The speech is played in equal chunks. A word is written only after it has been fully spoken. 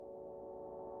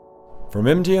From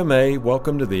MGMA,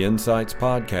 welcome to the Insights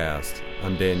Podcast.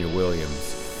 I'm Daniel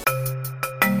Williams.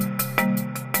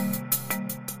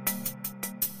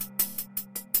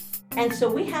 And so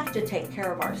we have to take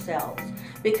care of ourselves,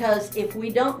 because if we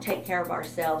don't take care of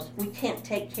ourselves, we can't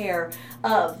take care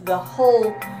of the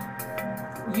whole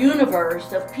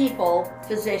universe of people,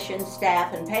 physicians,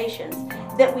 staff, and patients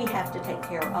that we have to take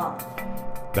care of.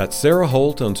 That's Sarah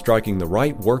Holt on striking the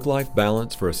right work-life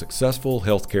balance for a successful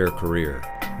healthcare career.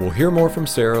 We'll hear more from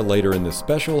Sarah later in this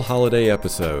special holiday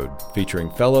episode featuring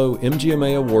fellow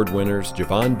MGMA award winners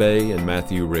Javon Bay and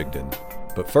Matthew Rigdon.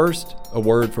 But first, a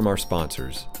word from our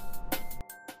sponsors.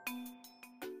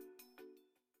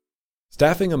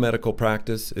 Staffing a medical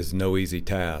practice is no easy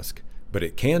task, but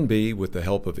it can be with the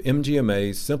help of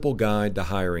MGMA's Simple Guide to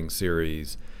Hiring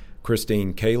series.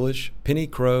 Christine Kalish, Penny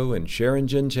Crow, and Sharon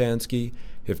Jenchansky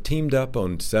have teamed up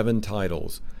on 7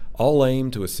 titles, all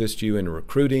aimed to assist you in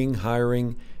recruiting,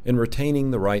 hiring, and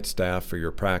retaining the right staff for your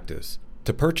practice.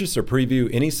 To purchase or preview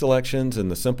any selections in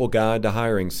the Simple Guide to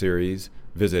Hiring series,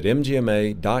 visit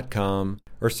mgma.com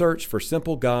or search for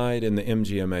Simple Guide in the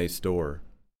MGMA store.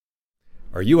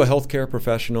 Are you a healthcare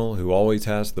professional who always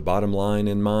has the bottom line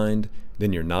in mind?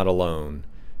 Then you're not alone.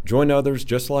 Join others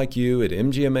just like you at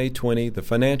MGMA 20, the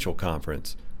Financial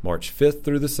Conference, March 5th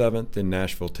through the 7th in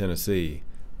Nashville, Tennessee.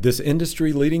 This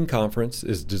industry-leading conference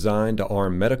is designed to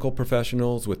arm medical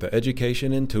professionals with the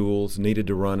education and tools needed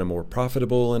to run a more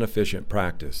profitable and efficient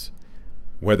practice.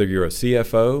 Whether you're a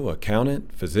CFO,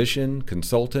 accountant, physician,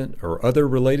 consultant, or other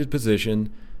related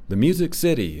position, the Music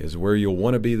City is where you'll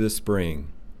want to be this spring.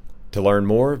 To learn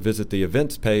more, visit the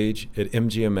events page at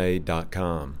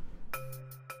mgma.com.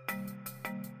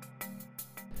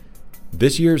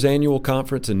 This year's annual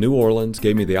conference in New Orleans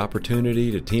gave me the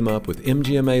opportunity to team up with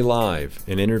MGMA Live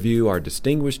and interview our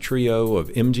distinguished trio of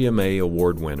MGMA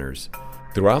award winners.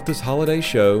 Throughout this holiday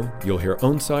show, you'll hear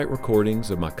on-site recordings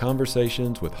of my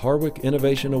conversations with Harwick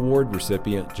Innovation Award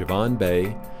recipient Javon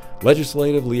Bay,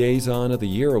 Legislative Liaison of the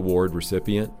Year Award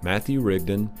recipient Matthew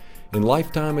Rigdon, and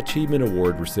Lifetime Achievement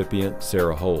Award recipient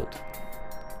Sarah Holt.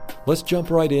 Let's jump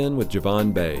right in with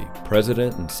Javon Bay,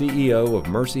 President and CEO of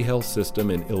Mercy Health System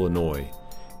in Illinois.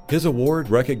 His award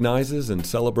recognizes and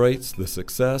celebrates the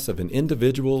success of an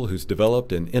individual who's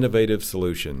developed an innovative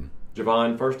solution.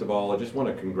 Javon, first of all, I just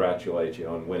want to congratulate you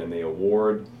on winning the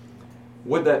award.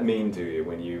 What did that mean to you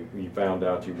when you found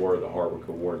out you were the Harwick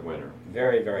Award winner?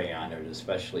 Very, very honored,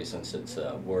 especially since it's an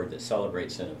award that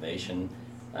celebrates innovation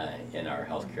in our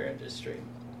healthcare industry.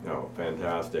 Oh,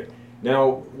 fantastic.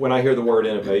 Now, when I hear the word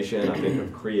innovation, I think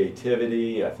of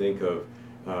creativity. I think of,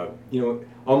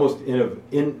 almost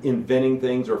inventing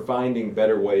things or finding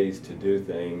better ways to do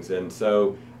things. And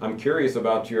so I'm curious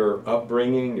about your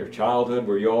upbringing, your childhood.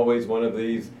 Were you always one of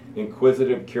these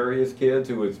inquisitive, curious kids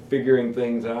who was figuring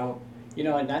things out?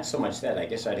 And not so much that. I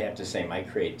guess I'd have to say my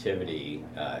creativity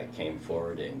came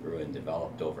forward and grew and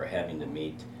developed over having to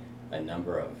meet a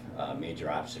number of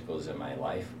major obstacles in my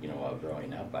life. While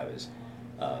growing up, I was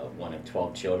one of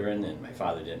 12 children, and my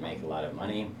father didn't make a lot of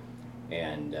money,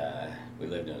 and we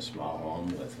lived in a small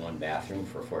home with 1 bathroom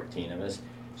for 14 of us.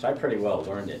 So I pretty well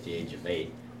learned at the age of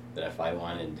 8 that if I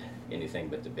wanted anything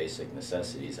but the basic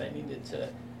necessities, I needed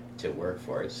to work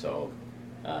for it. So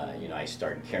I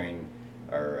started carrying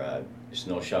or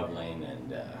snow shoveling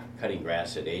and cutting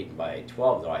grass at 8, and by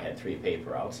 12 though I had 3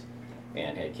 paper routes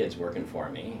and had kids working for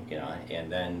me,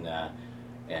 and then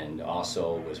and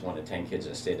also was one of 10 kids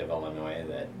in the state of Illinois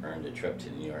that earned a trip to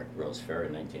the New York World's Fair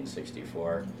in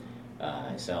 1964,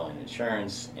 selling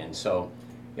insurance. And so,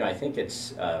 I think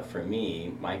it's, for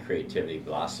me, my creativity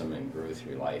blossomed and grew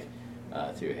through life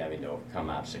through having to overcome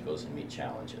obstacles and meet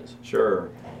challenges. Sure.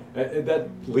 That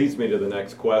leads me to the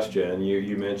next question.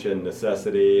 You mentioned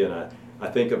necessity, and I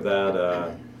think of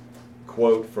that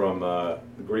quote from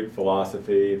the Greek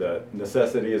philosophy that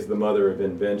necessity is the mother of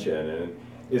invention. And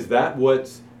is that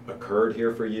what's occurred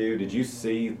here for you? Did you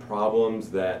see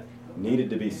problems that needed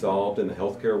to be solved in the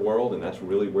healthcare world, and that's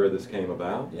really where this came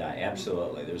about? Yeah,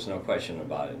 absolutely. There's no question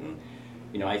about it.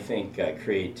 And I think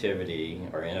creativity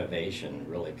or innovation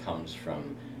really comes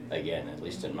from, again, at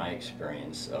least in my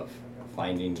experience, of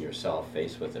finding yourself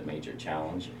faced with a major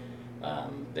challenge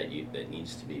that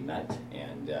needs to be met,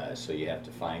 and so you have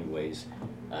to find ways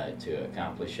to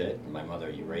accomplish it. My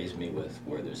mother raised me with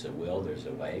where there's a will, there's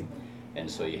a way. And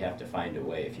so you have to find a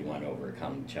way if you want to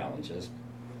overcome challenges.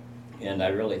 And I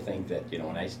really think that,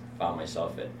 when I found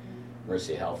myself at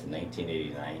Mercy Health in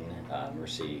 1989,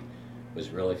 Mercy was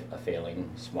really a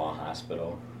failing small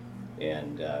hospital.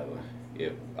 And I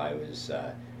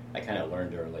kind of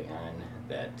learned early on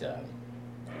that,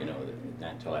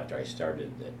 not until after I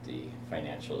started, that the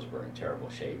financials were in terrible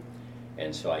shape.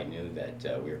 And so I knew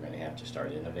that we were going to have to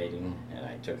start innovating, and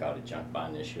I took out a junk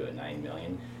bond issue at $9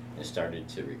 million and started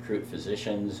to recruit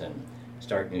physicians and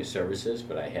start new services,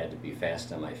 but I had to be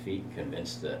fast on my feet and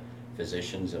convince the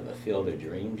physicians of the field of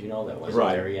dreams, that wasn't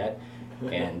Right. there yet.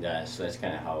 And so that's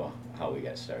kind of how we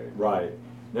got started. Right.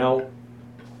 Now,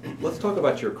 let's talk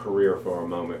about your career for a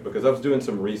moment, because I was doing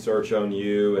some research on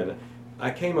you, and I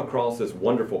came across this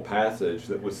wonderful passage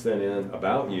that was sent in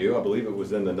about you. I believe it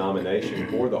was in the nomination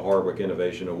for the Hardwick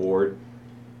Innovation Award.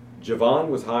 Javon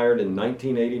was hired in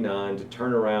 1989 to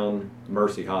turn around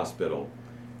Mercy Hospital.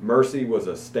 Mercy was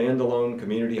a standalone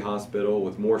community hospital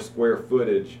with more square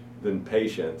footage than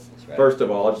patients. That's right. First of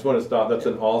all, I just want to stop. That's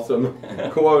an awesome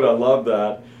quote. I love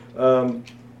that.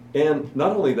 And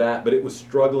not only that, but it was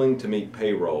struggling to meet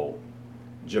payroll.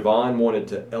 Javon wanted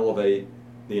to elevate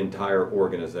the entire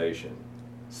organization.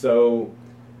 So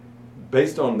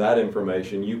based on that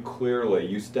information,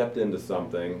 you stepped into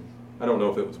something. I don't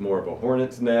know if it was more of a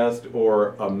hornet's nest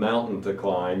or a mountain to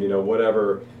climb,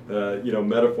 whatever,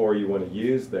 metaphor you want to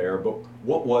use there. But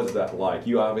what was that like?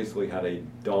 You obviously had a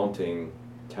daunting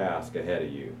task ahead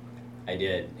of you. I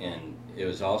did, and it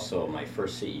was also my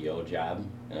first CEO job,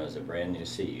 and I was a brand new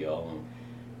CEO.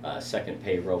 And second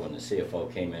payroll, when the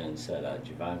CFO came in and said,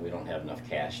 Javon, we don't have enough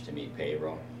cash to meet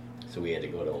payroll. So we had to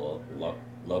go to a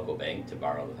local bank to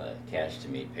borrow the cash to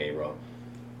meet payroll.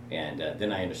 And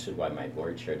then I understood why my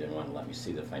board chair didn't want to let me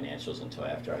see the financials until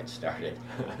after I'd started.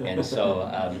 And so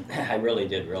I really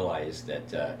did realize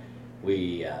that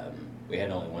we had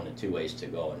only one of two ways to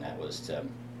go, and that was to,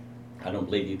 I don't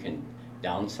believe you can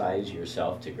downsize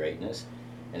yourself to greatness.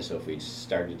 And so if we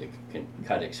started to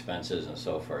cut expenses and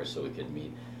so forth so we could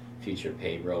meet future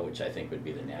payroll, which I think would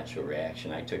be the natural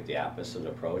reaction, I took the opposite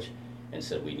approach and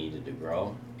said we needed to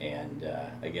grow. And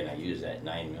again, I used that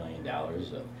 $9 million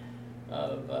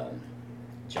of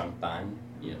junk bond,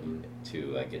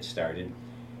 to get started.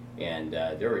 And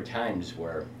there were times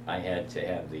where I had to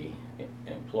have the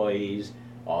employees,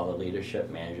 all the leadership,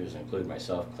 managers, including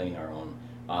myself, clean our own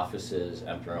offices,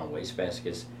 empty our own waste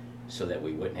baskets, so that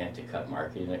we wouldn't have to cut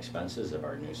marketing expenses of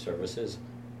our new services.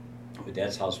 But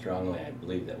that's how strongly I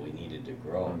believe that we needed to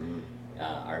grow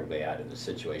our way out of the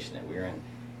situation that we're in.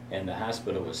 And the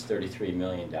hospital was $33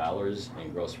 million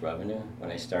in gross revenue.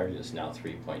 When I started, it's now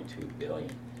 $3.2 billion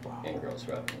in gross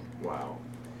revenue. Wow.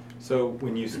 So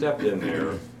when you stepped in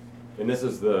there, and this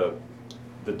is the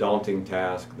daunting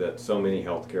task that so many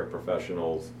healthcare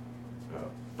professionals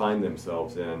find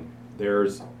themselves in,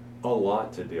 there's a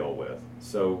lot to deal with.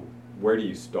 So where do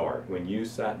you start? When you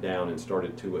sat down and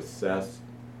started to assess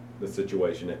the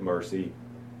situation at Mercy,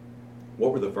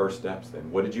 what were the first steps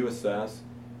then? What did you assess,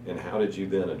 and how did you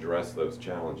then address those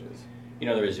challenges?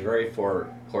 There was very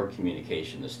poor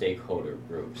communication. The stakeholder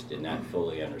groups did not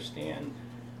fully understand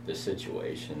the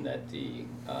situation that the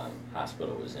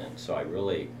hospital was in. So I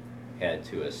really had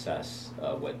to assess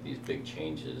what these big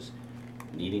changes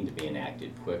needing to be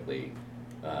enacted quickly,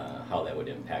 how that would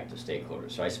impact the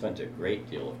stakeholders. So I spent a great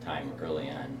deal of time early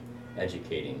on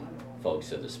educating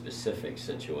folks of the specific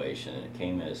situation, and it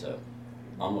came as a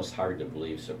almost hard to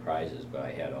believe surprises, but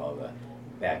I had all the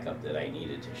backup that I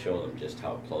needed to show them just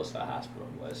how close the hospital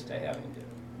was to having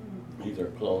to either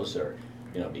close or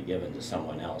be given to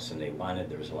someone else. And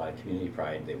there was a lot of community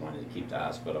pride. They wanted to keep the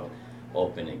hospital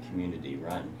open and community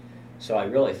run. So I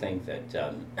really think that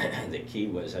the key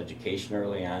was education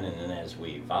early on, and then as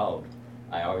we evolved,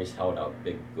 I always held out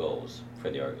big goals for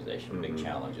the organization, big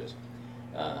challenges.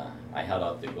 I held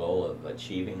out the goal of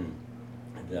achieving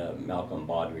the Malcolm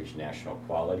Baldrige National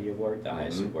Quality Award, the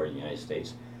highest award in the United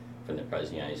States, from the President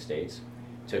of the United States.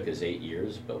 It took us 8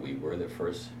 years, but we were the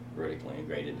first vertically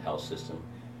integrated health system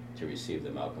to receive the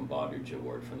Malcolm Baldrige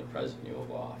Award from the President in the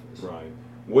Oval Office. Right.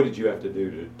 What did you have to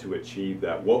do to achieve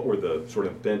that? What were the sort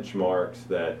of benchmarks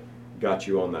that got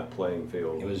you on that playing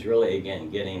field? It was really, again,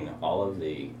 getting all of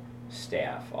the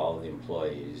staff, all of the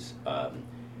employees,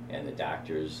 and the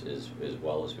doctors as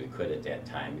well as we could at that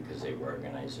time, because they were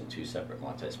organized in two separate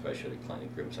multi-specialty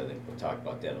clinic groups. I think we'll talk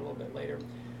about that a little bit later.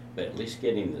 But at least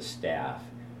getting the staff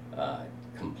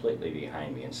completely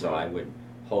behind me. And so I would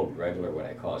hold regular what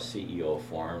I call CEO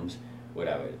forums,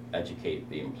 where I would educate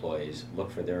the employees,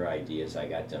 look for their ideas. I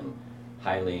got them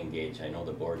highly engaged. I know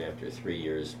the board, after 3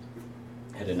 years,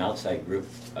 had an outside group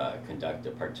conduct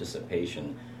a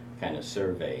participation kind of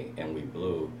survey, and we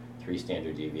blew 3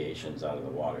 standard deviations out of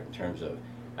the water in terms of,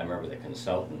 I remember the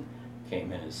consultant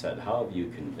came in and said, how have you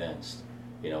convinced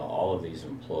all of these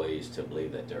employees to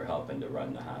believe that they're helping to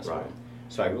run the hospital? Right.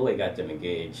 So I really got them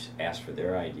engaged, asked for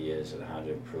their ideas on how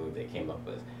to improve. They came up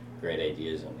with great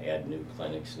ideas and add new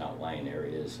clinics in outlying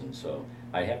areas. And so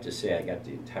I have to say I got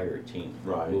the entire team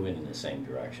moving in the same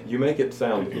direction. You make it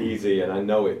sound easy, and I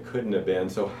know it couldn't have been.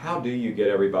 So how do you get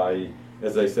everybody,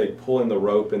 as they say, pulling the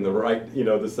rope in the right,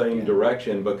 the same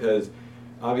direction? Because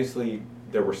obviously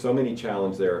there were so many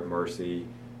challenges there at Mercy.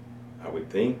 I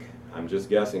would think, I'm just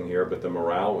guessing here, but the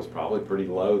morale was probably pretty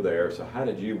low there. So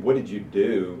what did you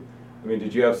do? I mean,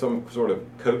 did you have some sort of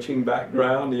coaching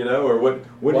background, or what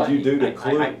did you do to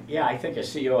clue? I think a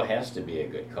CEO has to be a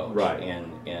good coach. Right.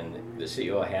 And the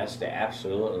CEO has to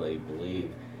absolutely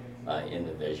believe in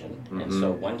the vision. And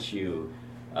so once you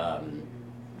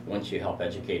help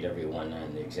educate everyone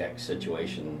on the exact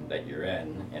situation that you're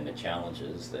in and the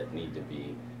challenges that need to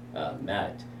be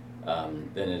met,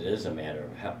 then it is a matter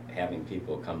of having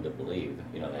people come to believe,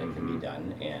 that it can be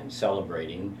done, and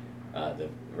celebrating the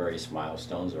various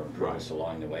milestones or improvements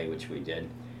along the way, which we did.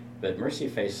 But Mercy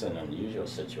faced an unusual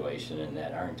situation in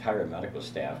that our entire medical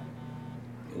staff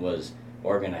was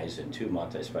organized in 2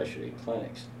 multi-specialty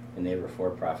clinics, and they were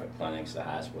for-profit clinics. The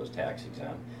hospital was tax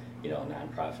exempt,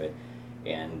 nonprofit,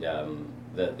 and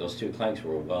those 2 clinics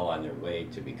were well on their way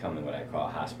to becoming what I call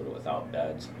a hospital without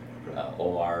beds,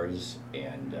 ORs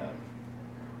and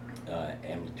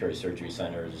ambulatory surgery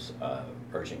centers,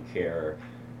 urgent care,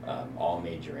 all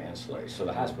major ancillaries. So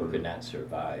the hospital could not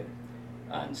survive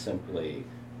on simply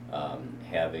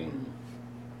having,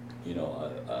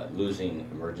 losing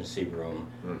emergency room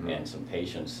and some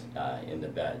patients in the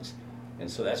beds. And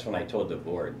so that's when I told the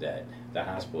board that the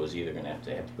hospital was either going to have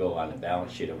to go on the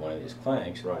balance sheet of one of these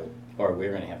clinics, or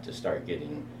we're going to have to start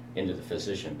getting into the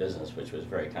physician business, which was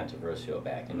very controversial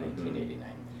back in 1989.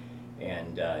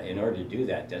 And in order to do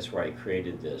that, that's where I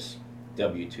created this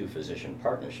W-2 physician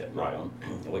partnership model,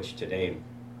 which today,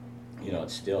 it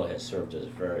still has served us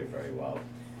very, very well.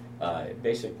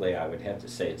 Basically, I would have to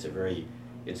say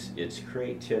it's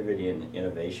creativity and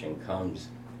innovation comes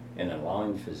in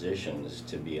allowing physicians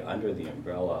to be under the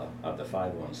umbrella of the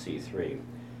 501c3,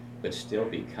 but still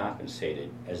be compensated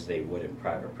as they would in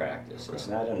private practice. It's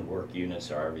not in work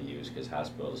units or RVUs, because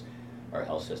hospitals or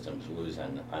health systems lose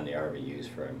on the RVUs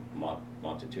for a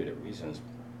multitude of reasons.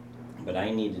 But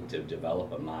I needed to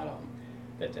develop a model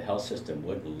that the health system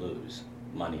wouldn't lose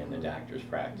money in the doctor's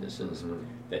practices,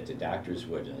 that the doctors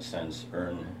would, in a sense,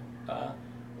 earn,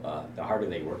 the harder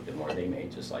they work, the more they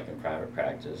made, just like in private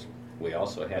practice. We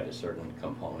also had a certain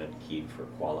component keyed for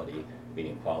quality,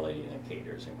 meaning quality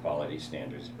indicators and quality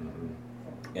standards.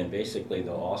 And basically,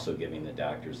 though, also giving the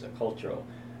doctors the cultural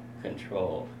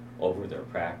control over their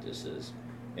practices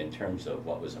in terms of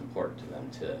what was important to them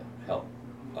to help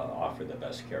offer the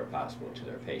best care possible to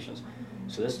their patients.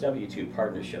 So this W-2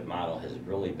 partnership model has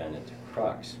really been at the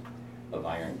crux of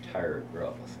our entire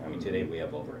growth. I mean, today we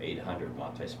have over 800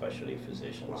 multi-specialty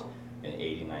physicians in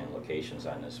 89 locations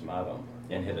on this model,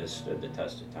 and it has stood the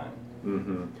test of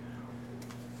time.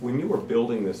 When you were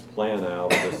building this plan out,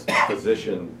 this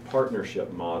physician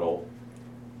partnership model,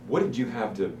 what did you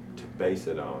have to base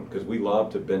it on? Because we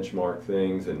love to benchmark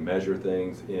things and measure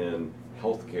things in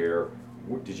healthcare.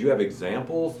 Did you have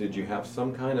examples? Did you have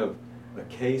some kind of a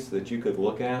case that you could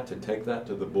look at to take that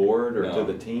to the board or to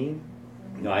the team?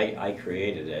 No, I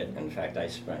created it. In fact, I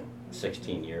spent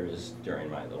 16 years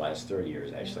during the last 30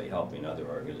 years actually helping other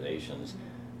organizations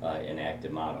enact a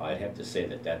model. I'd have to say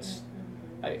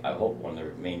I hope one of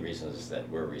the main reasons that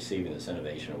we're receiving this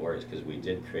innovation award is because we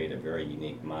did create a very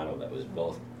unique model that was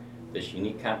both this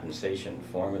unique compensation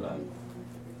formula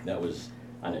that was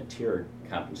on a tiered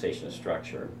compensation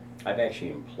structure. I've actually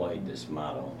employed this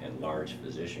model in large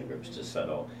physician groups to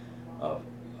settle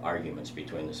arguments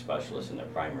between the specialists and the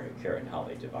primary care and how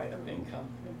they divide up income.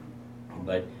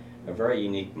 But a very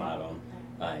unique model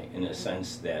in the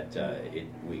sense that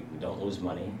we don't lose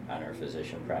money on our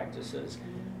physician practices.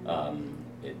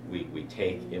 We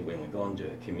take, when we go into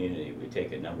a community, we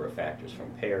take a number of factors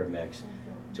from payer mix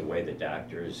to way the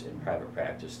doctors in private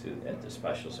practice at the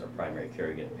specialists or primary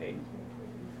care get paid.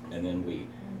 And then we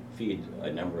feed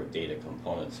a number of data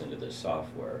components into the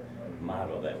software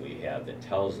model that we have that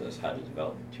tells us how to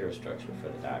develop a tier structure for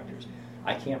the doctors.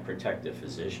 I can't protect the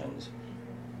physicians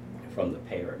from the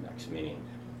payer mix, meaning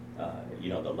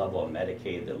the level of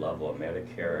Medicaid, the level of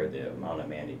Medicare, the amount of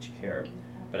managed care,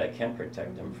 but I can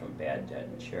protect them from bad debt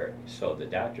and charity. So the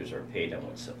doctors are paid on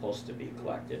what's supposed to be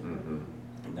collected,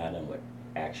 not on what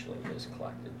actually is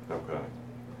collected. Okay.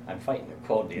 I'm fighting a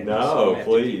cold, Dan. No, so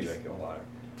please. Drinking water.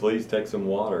 Please take some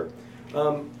water.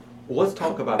 Let's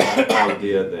talk about that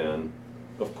idea then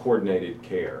of coordinated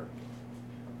care.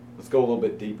 Let's go a little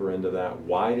bit deeper into that.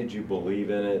 Why did you believe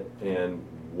in it, and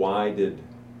why did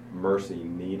Mercy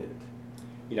need it?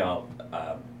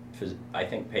 I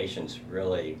think patients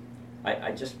really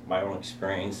I just, my own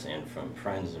experience and from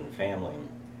friends and family,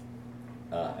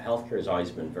 healthcare has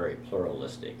always been very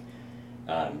pluralistic,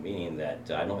 meaning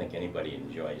that I don't think anybody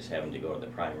enjoys having to go to the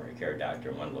primary care doctor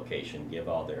in one location, give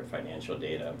all their financial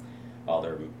data, all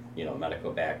their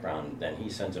medical background, then he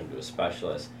sends them to a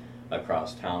specialist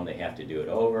across town. They have to do it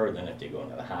over. Then if they go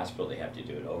into the hospital, they have to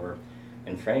do it over.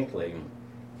 And frankly,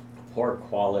 poor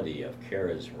quality of care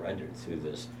is rendered through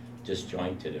this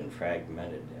disjointed and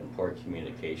fragmented and poor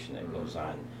communication that goes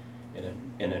on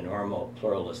in a normal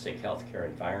pluralistic healthcare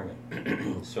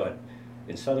environment. So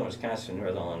in southern Wisconsin,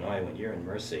 northern Illinois, when you're in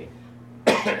Mercy,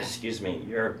 excuse me,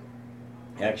 you're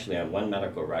actually on one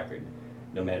medical record.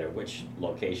 No matter which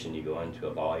location you go into,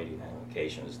 of all 89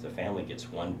 locations, the family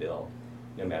gets one bill,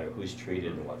 no matter who's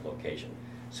treated in what location.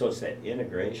 So it's that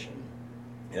integration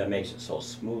that makes it so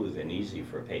smooth and easy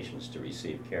for patients to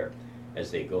receive care as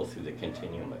they go through the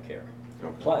continuum of care.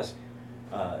 Okay. Plus,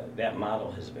 that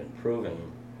model has been proven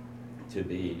to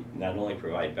be not only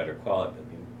provide better quality,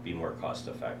 but be more cost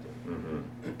effective.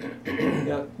 Mm-hmm.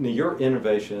 Yeah, now your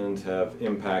innovations have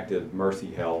impacted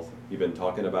Mercy Health. You've been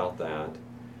talking about that,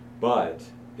 but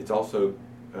it's also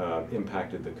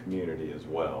impacted the community as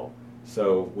well.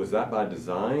 So was that by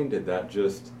design? Did that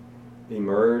just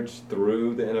emerge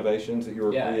through the innovations that you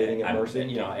were creating at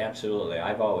Mercy? Absolutely.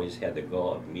 I've always had the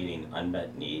goal of meeting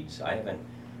unmet needs. I haven't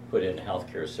put in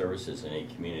healthcare services in any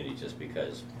community just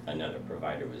because another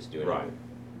provider was doing it.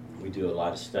 We do a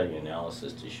lot of study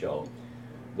analysis to show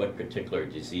what particular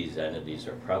disease entities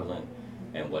are prevalent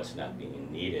and what's not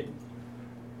being needed.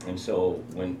 And so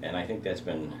and I think that's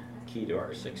been key to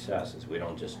our success, is we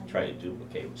don't just try to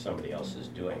duplicate what somebody else is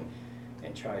doing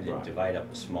and try to divide up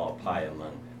a small pie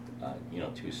among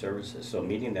two services. So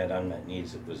meeting that unmet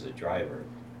needs was a driver.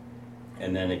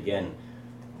 And then again,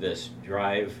 this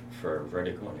drive for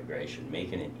vertical integration,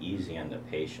 making it easy on the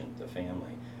patient, the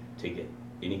family, to get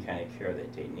any kind of care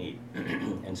that they need.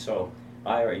 And so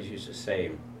I always used to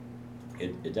say,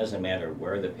 it doesn't matter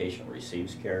where the patient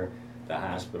receives care, the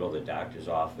hospital, the doctor's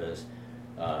office,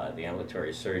 the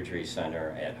ambulatory surgery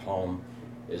center, at home,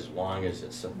 as long as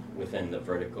it's within the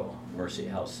vertical Mercy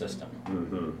Health system.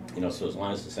 Mm-hmm. So as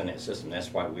long as it's in that system,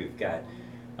 that's why we've got,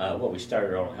 we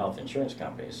started our own health insurance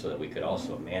company so that we could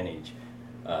also manage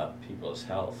people's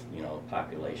health,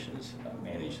 populations,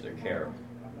 manage their care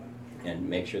and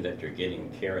make sure that they're getting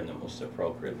care in the most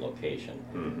appropriate location,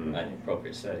 and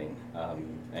appropriate setting.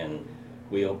 And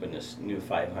we opened this new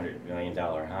 $500 million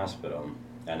hospital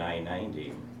on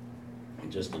I-90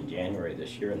 just in January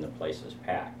this year, and the place is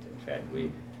packed. In fact,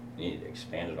 we need to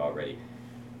expand it already.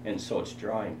 And so it's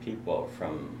drawing people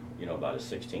from, about a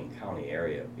 16-county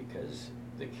area because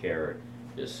the care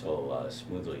is so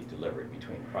smoothly delivered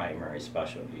between primary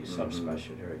specialty,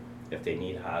 subspecialty. If they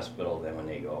need hospital, then when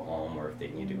they go home, or if they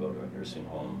need to go to a nursing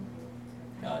home,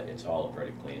 it's all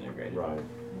vertically integrated. Right.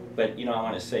 But, I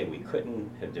want to say we couldn't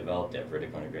have developed that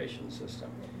vertical integration system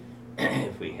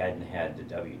if we hadn't had the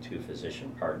W-2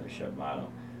 physician partnership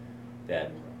model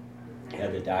that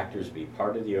had the doctors be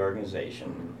part of the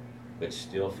organization, but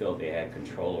still feel they had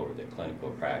control over the clinical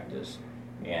practice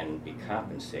and be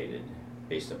compensated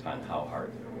based upon how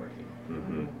hard they're working.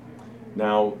 Mm-hmm.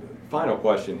 Now, final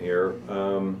question here.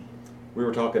 We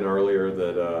were talking earlier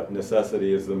that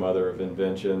necessity is the mother of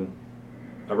invention.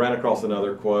 I ran across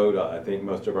another quote. I think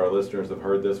most of our listeners have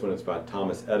heard this one. It's by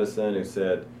Thomas Edison, who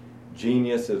said,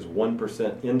 "Genius is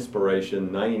 1% inspiration,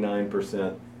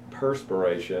 99%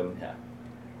 perspiration." Yeah.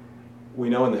 We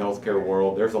know in the healthcare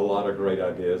world there's a lot of great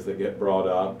ideas that get brought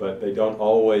up, but they don't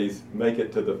always make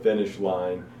it to the finish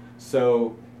line.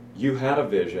 So you had a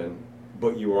vision,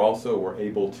 but you also were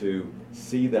able to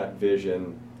see that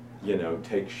vision,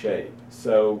 take shape.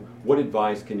 So what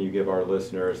advice can you give our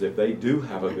listeners if they do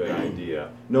have a good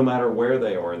idea, no matter where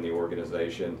they are in the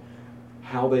organization,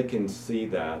 how they can see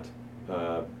that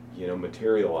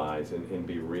materialize and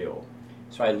be real?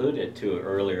 So I alluded to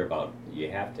earlier about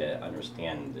you have to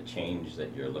understand the change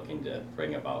that you're looking to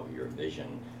bring about, your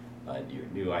vision, your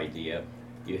new idea.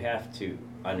 You have to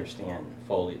understand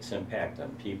fully its impact on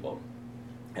people.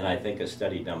 And I think a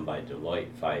study done by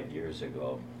Deloitte 5 years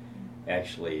ago,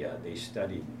 actually they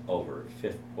studied over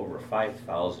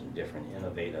 5,000 different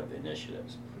innovative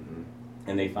initiatives.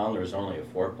 And they found there was only a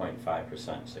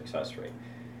 4.5% success rate.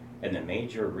 And the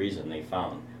major reason they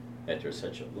found that there's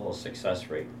such a low success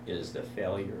rate is the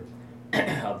failure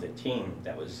of the team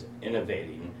that was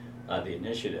innovating the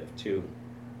initiative to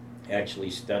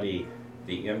actually study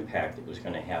the impact it was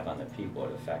going to have on the people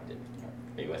it affected.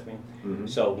 Are you with me? Mm-hmm.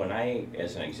 So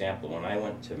as an example, when I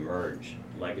went to merge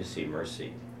Legacy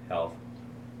Mercy Health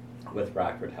with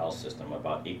Rockford Health System,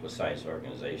 about equal-sized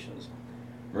organizations,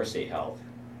 Mercy Health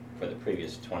for the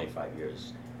previous 25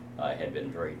 years had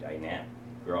been very dynamic,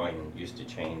 growing, used to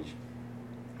change.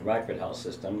 The Rockford Health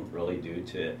System, really due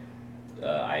to,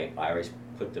 I always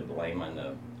put the blame on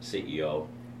the CEO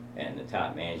and the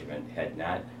top management, had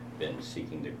not been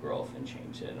seeking the growth and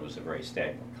change, and it was a very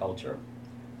stagnant culture.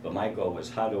 But my goal was,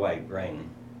 how do I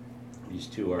bring these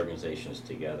two organizations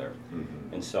together?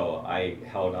 Mm-hmm. And so I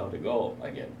held out a goal,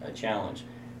 again, a challenge,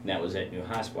 and that was that new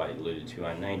hospital I alluded to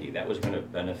on 90. That was going to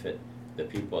benefit the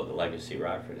people of the legacy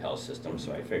Rockford Health System,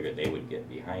 so I figured they would get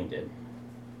behind it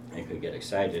and could get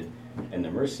excited. And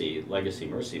the legacy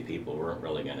Mercy people weren't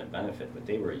really going to benefit, but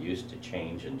they were used to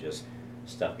change and just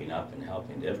stepping up and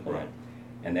helping to implement.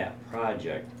 And that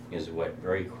project is what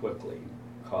very quickly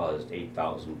caused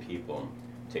 8,000 people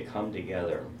to come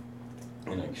together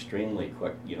in an extremely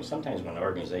quick, sometimes when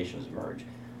organizations merge,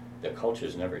 the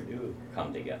cultures never do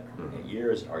come together.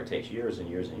 Mm-hmm. It takes years and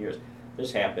years and years.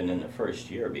 This happened in the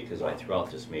first year because I threw out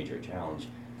this major challenge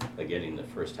of getting the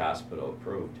first hospital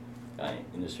approved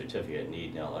in the certificate of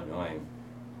need in Illinois.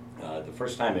 The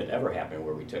first time it ever happened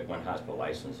where we took one hospital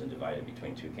license and divided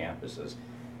between two campuses.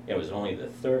 It was only the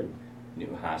third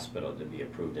new hospital to be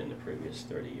approved in the previous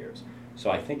 30 years. So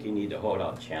I think you need to hold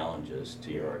out challenges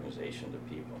to your organization, to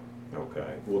people.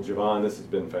 Okay. Well, Javon, this has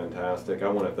been fantastic. I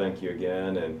want to thank you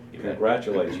again and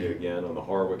congratulate you again on the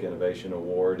Harwick Innovation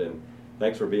Award, and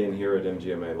thanks for being here at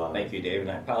MGMA Live. Thank you, David.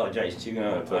 I apologize to you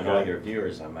on all your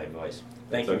viewers on my voice.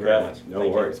 Thank you very much. No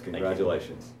worries.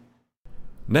 Congratulations.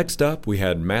 Next up, we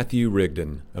had Matthew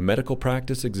Rigdon, a medical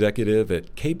practice executive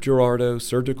at Cape Girardeau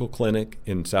Surgical Clinic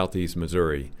in Southeast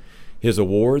Missouri. His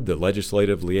award, the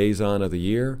Legislative Liaison of the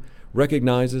Year,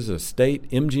 recognizes a state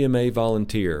MGMA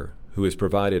volunteer who has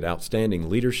provided outstanding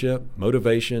leadership,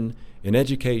 motivation, and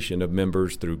education of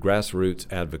members through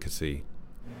grassroots advocacy.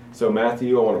 So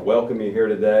Matthew, I want to welcome you here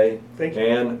today. Thank you.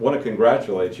 And want to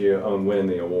congratulate you on winning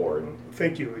the award.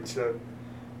 Thank you. It's a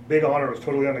big honor. It was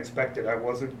totally unexpected. It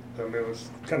was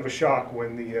kind of a shock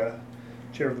when the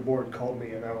chair of the board called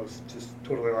me, and I was just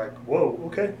totally like, whoa,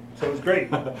 okay. So it was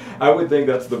great. I would think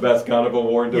that's the best kind of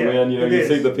award to win. You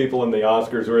see the people in the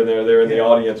Oscars who are there in the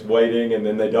audience waiting, and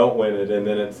then they don't win it, and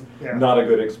then it's not a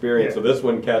good experience. So this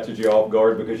one catches you off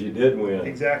guard because you did win.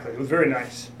 Exactly. It was very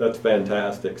nice. That's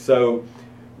fantastic. So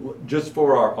just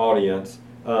for our audience,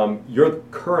 you're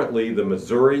currently the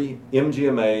Missouri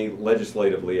MGMA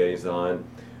Legislative Liaison.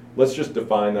 Let's just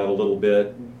define that a little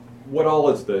bit. What all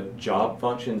is the job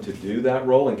function to do that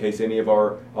role, in case any of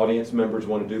our audience members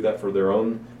want to do that for their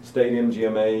own state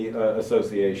MGMA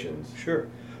associations? Sure.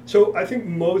 So I think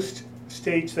most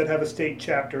states that have a state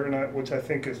chapter, which I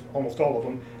think is almost all of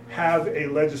them, have a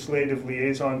legislative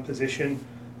liaison position,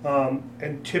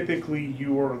 and typically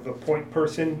you are the point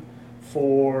person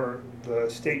for the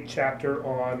state chapter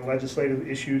on legislative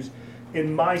issues.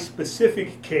 In my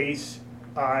specific case,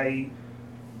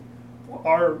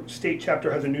 our state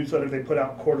chapter has a newsletter they put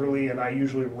out quarterly, and I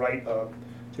usually write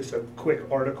just a quick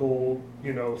article,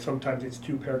 sometimes it's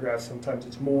 2 paragraphs, sometimes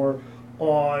it's more,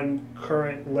 on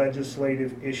current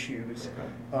legislative issues.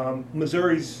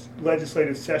 Missouri's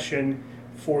legislative session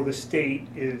for the state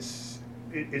it's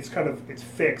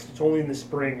fixed. It's only in the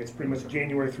spring. It's pretty much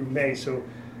January through May, so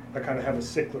I kind of have a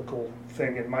cyclical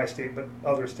thing in my state, but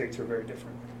other states are very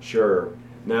different. Sure.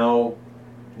 Now,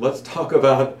 let's talk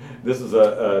about, this is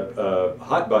a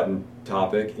hot button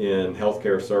topic in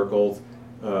healthcare circles,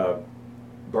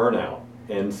 burnout.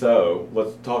 And so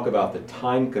let's talk about the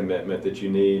time commitment that you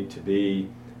need to be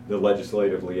the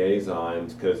legislative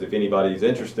liaisons, because if anybody's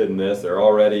interested in this, they're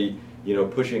already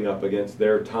pushing up against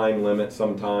their time limit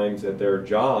sometimes at their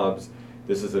jobs.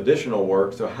 This is additional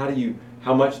work. So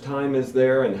how much time is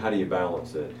there, and how do you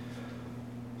balance it?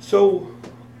 So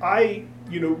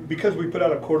because we put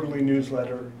out a quarterly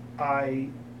newsletter, I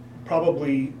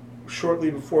probably shortly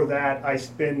before that, I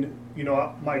spend,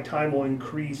 my time will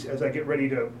increase as I get ready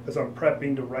as I'm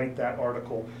prepping to write that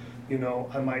article.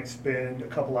 I might spend a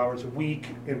couple hours a week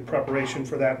in preparation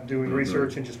for that, doing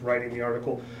research and just writing the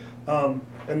article.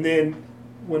 And then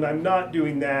when I'm not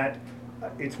doing that,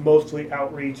 it's mostly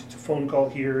outreach. It's a phone call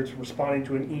here, it's responding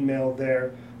to an email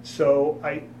there. So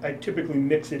I typically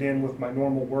mix it in with my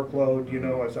normal workload.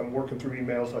 As I'm working through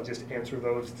emails, I'll just answer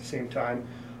those at the same time.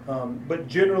 But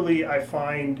generally, I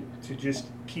find to just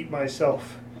keep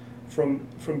myself from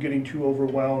getting too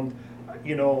overwhelmed,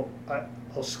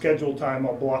 I'll schedule time,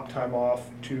 I'll block time off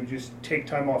to just take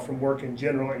time off from work in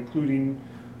general, including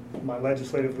my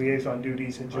legislative liaison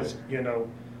duties, and just,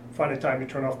 find a time to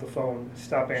turn off the phone,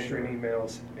 stop answering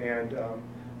emails, and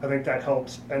I think that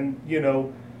helps. And,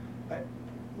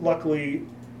 luckily,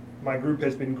 my group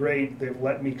has been great. They've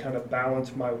let me kind of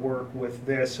balance my work with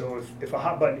this. So if a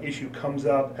hot button issue comes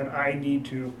up and I need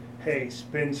to, hey,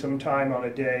 spend some time on a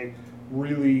day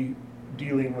really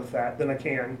dealing with that, then I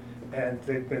can. And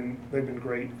they've been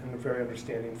great and very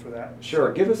understanding for that.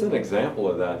 Sure. Give us an example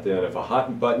of that then. If a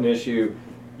hot button issue,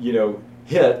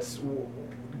 hits,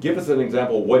 give us an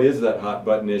example. What is that hot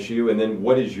button issue, and then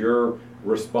what is your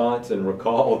response and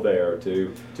recall there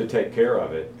to take care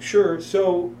of it? Sure.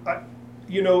 So,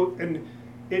 and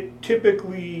it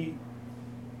typically,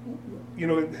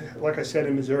 like I said,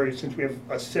 in Missouri, since we have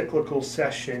a cyclical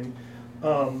session,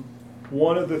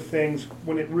 one of the things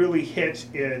when it really hits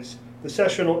is the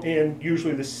session will end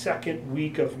usually the second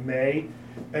week of May,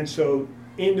 and so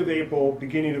end of April,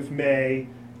 beginning of May,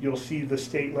 you'll see the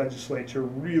state legislature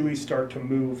really start to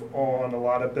move on a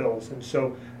lot of bills. And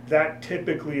so that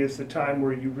typically is the time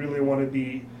where you really want to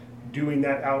be doing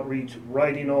that outreach,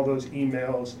 writing all those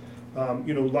emails.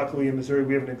 Luckily in Missouri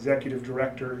we have an executive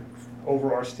director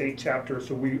over our state chapter,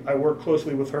 so I work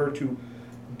closely with her to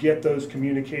get those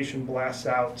communication blasts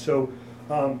out. So,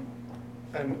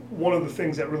 and one of the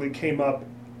things that really came up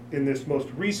in this most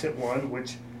recent one,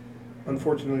 which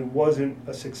unfortunately wasn't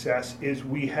a success, is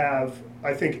we have,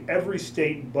 I think every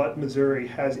state but Missouri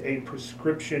has a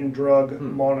prescription drug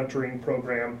monitoring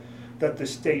program that the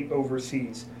state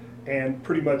oversees. And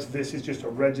pretty much this is just a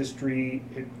registry.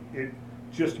 It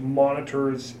just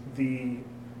monitors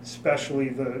especially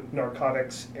the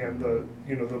narcotics and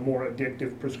the more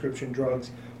addictive prescription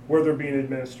drugs, where they're being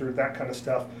administered, that kind of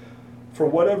stuff. For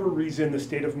whatever reason, the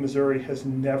state of Missouri has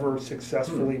never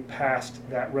successfully passed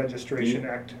that registration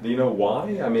act. Do you know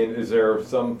why? I mean, is there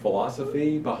some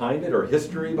philosophy behind it or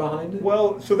history behind it?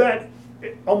 Well, so that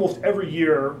almost every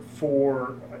year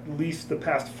for at least the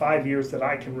past 5 years that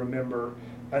I can remember,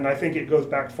 and I think it goes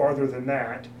back farther than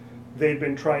that, they've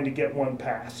been trying to get one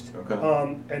passed. Okay.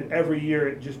 And every year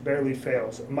it just barely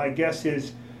fails. My guess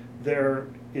is there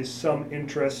is some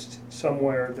interest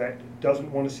somewhere that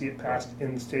doesn't want to see it passed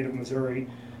in the state of Missouri,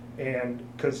 and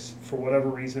because for whatever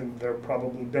reason they're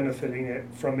probably benefiting it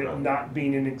from it not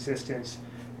being in existence,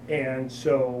 and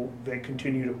so they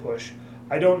continue to push.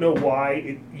 I don't know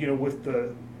why with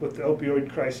the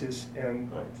opioid crisis and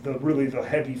the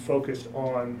heavy focus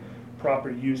on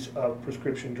proper use of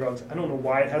prescription drugs, I don't know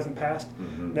why it hasn't passed.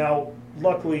 Mm-hmm. Now,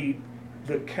 luckily,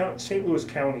 St. Louis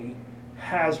County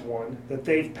has one that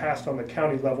they've passed on the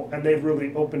county level, and they've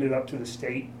really opened it up to the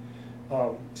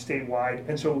statewide,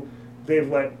 and so they've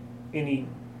let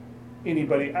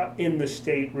anybody in the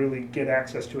state really get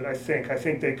access to it. I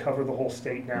think they cover the whole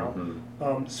state now.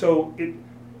 Mm-hmm. So it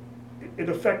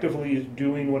effectively is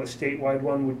doing what a statewide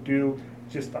one would do.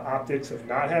 Just the optics of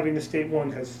not having a state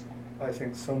one has, I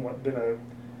think, somewhat been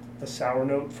a sour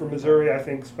note for Missouri. I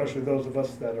think especially those of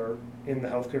us that are in the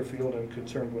healthcare field and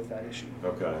concerned with that issue.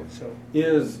 Okay. So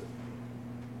is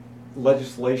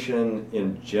legislation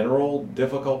in general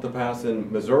difficult to pass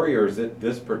in Missouri, or is it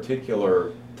this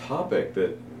particular topic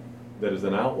that is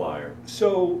an outlier?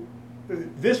 So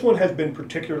this one has been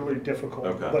particularly difficult.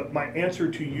 Okay. But my answer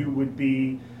to you would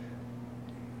be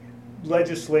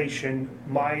legislation,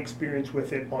 my experience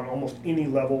with it on almost any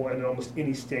level and in almost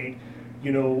any state.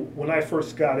 When I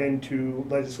first got into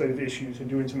legislative issues and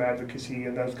doing some advocacy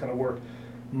and that kind of work,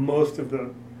 most of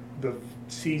the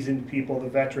seasoned people, the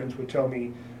veterans, would tell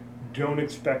me, don't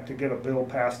expect to get a bill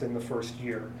passed in the first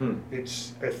year.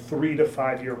 It's a 3 to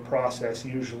 5 year process,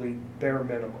 usually bare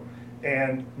minimum.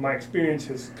 And my experience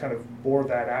has kind of bore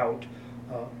that out.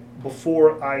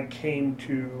 Before I came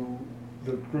to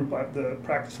the group, the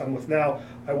practice I'm with now,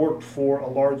 I worked for a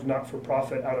large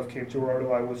not-for-profit out of Cape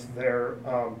Girardeau. I was their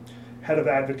head of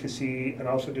advocacy and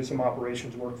also did some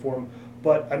operations work for them.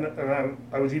 But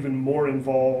I was even more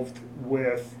involved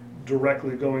with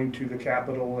directly going to the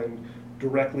Capitol and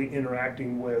directly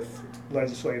interacting with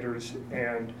legislators,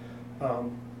 and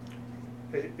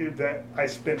that I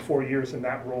spent 4 years in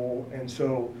that role, and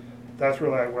so that's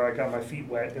really where I got my feet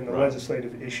wet in the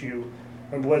legislative issue,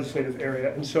 in the legislative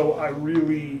area. And so I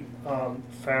really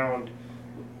found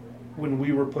when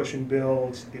we were pushing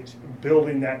bills, it's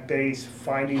building that base,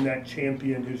 finding that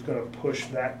champion who's going to push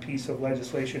that piece of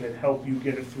legislation and help you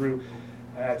get it through.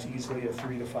 That's easily a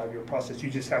 3 to 5 year process. You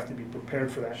just have to be prepared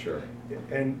for that. Sure.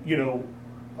 And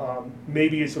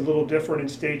maybe it's a little different in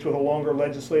states with a longer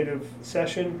legislative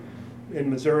session. In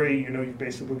Missouri, you've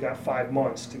basically got 5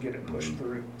 months to get it pushed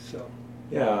through. So.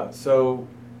 Yeah. So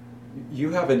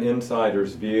you have an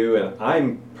insider's view, and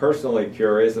I'm personally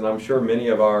curious, and I'm sure many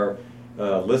of our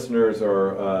listeners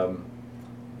are,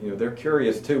 they're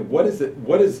curious too. What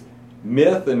is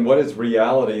myth and what is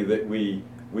reality that we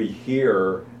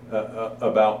hear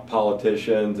about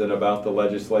politicians and about the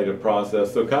legislative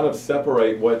process. So kind of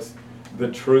separate what's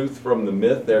the truth from the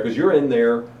myth there, because you're in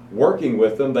there working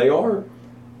with them. They are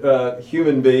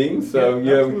human beings, so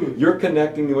you're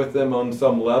connecting with them on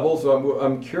some level. So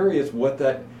I'm curious what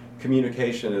that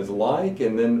communication is like,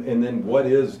 and then what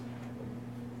is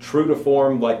true to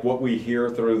form, like what we hear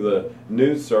through the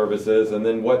news services, and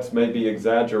then what's maybe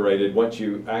exaggerated once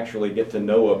you actually get to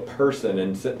know a person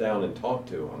and sit down and talk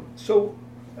to them. So,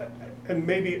 and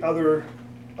maybe other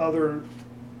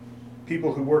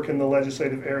people who work in the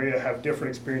legislative area have different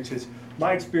experiences.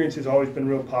 My experience has always been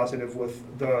real positive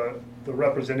with the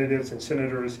representatives and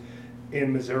senators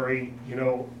in Missouri. You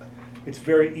know, it's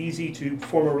very easy to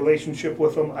form a relationship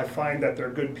with them. I find that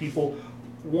they're good people.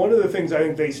 One of the things I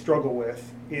think they struggle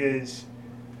with is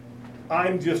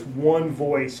I'm just one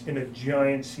voice in a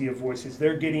giant sea of voices.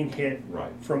 They're getting hit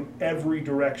from every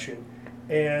direction.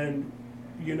 And,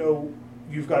 you know,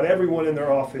 you've got everyone in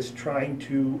their office trying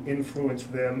to influence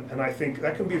them. And I think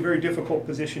that can be a very difficult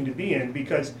position to be in,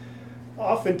 because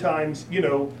oftentimes, you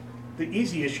know, the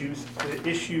easy issues, the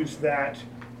issues that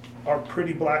are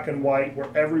pretty black and white, where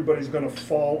everybody's going to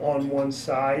fall on one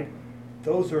side,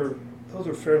 those are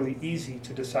fairly easy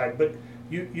to decide. But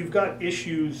you've got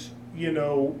issues, you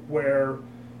know, where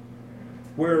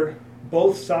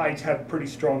both sides have pretty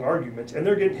strong arguments, and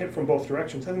they're getting hit from both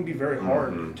directions. That can be very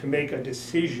hard to make a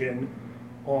decision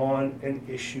on an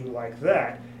issue like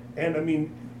that. And I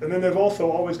mean, and then they've also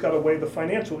always got to weigh the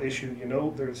financial issue. You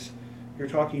know, you're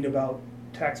talking about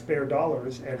taxpayer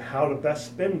dollars and how to best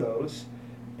spend those.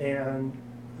 And,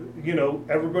 you know,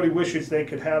 everybody wishes they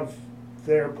could have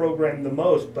their program the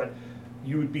most, but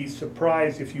you would be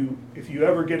surprised if you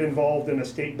ever get involved in a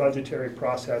state budgetary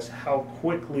process, how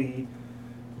quickly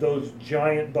those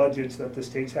giant budgets that the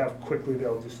states have, quickly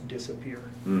they'll just disappear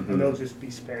and they'll just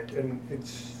be spent. And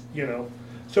it's, you know,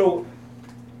 so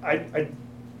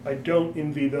I don't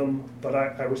envy them, but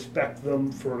I respect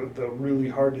them for the really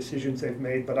hard decisions they've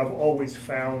made. But I've always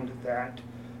found that,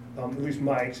 at least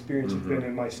my experience has been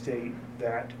in my state,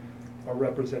 that our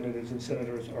representatives and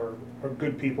senators are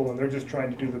good people, and they're just trying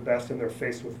to do the best, and they're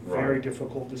faced with very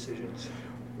difficult decisions.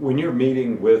 When you're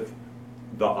meeting with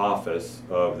the office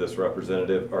of this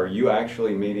representative, are you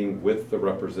actually meeting with the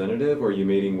representative, or are you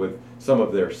meeting with some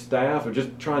of their staff, or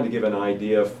just trying to give an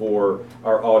idea for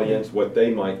our audience what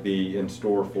they might be in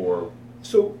store for?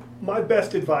 So my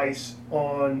best advice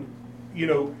on, you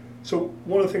know, so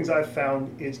one of the things I've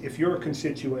found is if you're a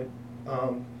constituent,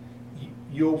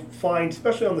 you'll find,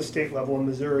 especially on the state level in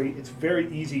Missouri, it's very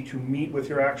easy to meet with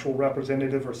your actual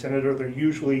representative or senator. They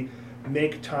usually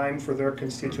make time for their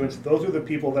constituents. Those are the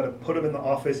people that have put them in the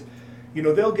office. You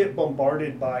know, they'll get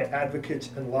bombarded by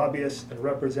advocates and lobbyists and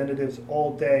representatives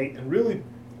all day, and really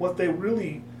what they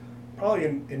really, probably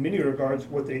in many regards,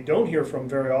 what they don't hear from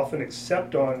very often,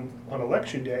 except on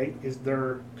election day, is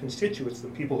their constituents, the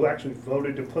people who actually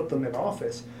voted to put them in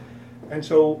office. And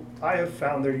so I have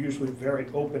found they're usually very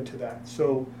open to that.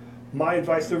 So my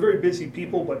advice, they're very busy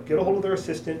people, but get a hold of their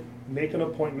assistant, make an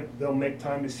appointment, they'll make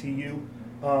time to see you.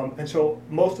 And so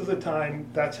most of the time,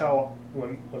 that's how,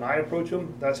 when I approach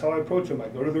them, that's how I approach them. I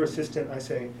go to their assistant, I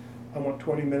say, I want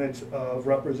 20 minutes of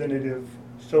Representative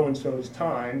so-and-so's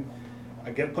time.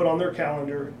 I get put on their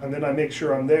calendar, and then I make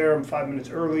sure I'm there, I'm 5 minutes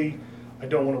early. I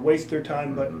don't want to waste their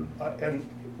time, but and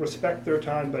respect their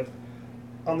time, but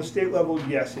on the state level,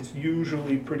 yes, it's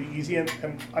usually pretty easy, and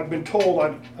I've been told,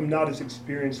 I'm not as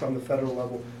experienced on the federal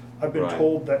level. I've been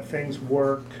told that things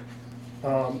work in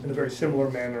a very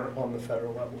similar manner on the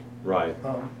federal level. Right.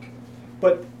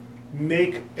 But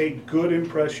make a good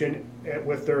impression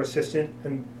with their assistant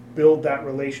and build that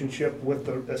relationship with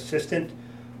the assistant.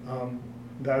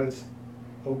 That is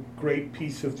a great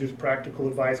piece of just practical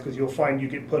advice, because you'll find you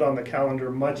get put on the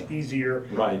calendar much easier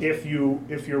if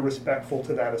you're respectful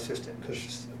to that assistant,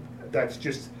 because that's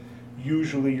just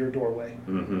usually your doorway.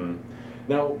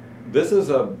 Now, this is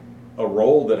a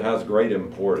role that has great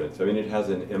importance. I mean, it has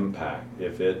an impact.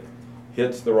 If it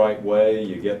hits the right way,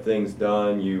 you get things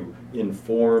done, you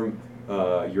inform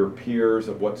your peers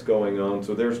of what's going on.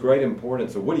 So there's great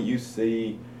importance. So what do you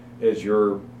see as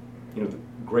your, the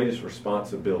greatest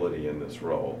responsibility in this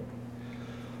role?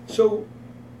 So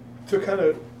to kind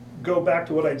of go back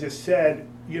to what I just said,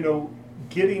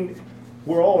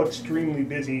 we're all extremely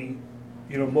busy.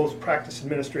 Most practice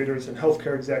administrators and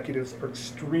healthcare executives are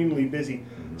extremely busy.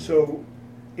 So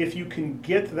if you can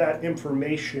get that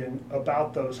information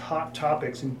about those hot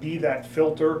topics and be that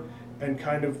filter and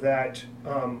kind of that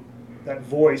that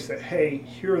voice that, hey,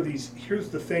 here's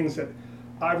the things that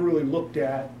I've really looked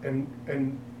at, and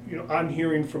I'm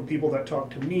hearing from people that talk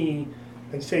to me,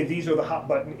 and say these are the hot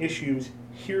button issues.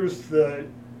 Here's the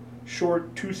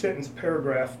short 2-sentence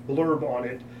paragraph blurb on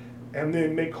it, and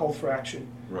then make calls for action.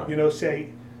 Right. You know, say,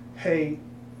 hey,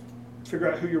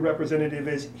 figure out who your representative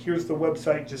is. Here's the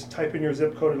website. Just type in your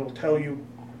zip code. It'll tell you.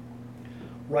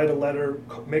 Write a letter.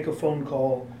 Make a phone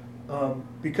call.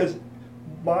 Because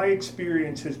my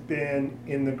experience has been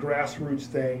in the grassroots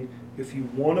thing. If you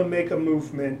want to make a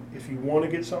movement, if you want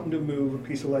to get something to move, a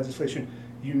piece of legislation,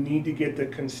 you need to get the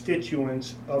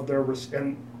constituents of their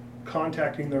and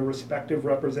contacting their respective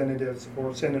representatives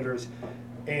or senators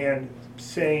and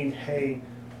saying, hey,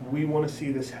 we want to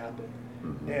see this happen.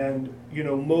 Mm-hmm. And, you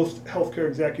know, most healthcare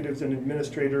executives and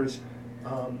administrators,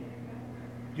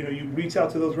 you know, you reach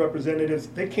out to those representatives,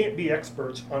 they can't be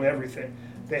experts on everything.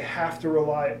 They have to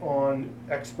rely on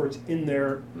experts in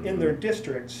their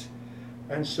districts.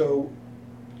 And so,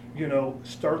 you know,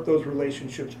 start those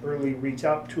relationships early, reach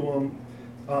out to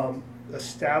them,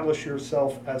 establish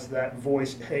yourself as that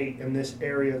voice. Hey, in this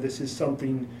area, this is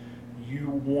something you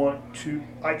want to,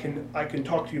 I can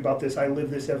talk to you about this. I live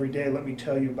this every day. Let me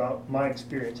tell you about my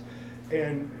experience.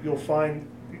 And you'll find,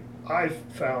 I've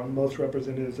found most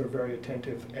representatives are very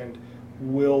attentive and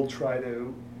will try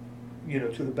to, you know,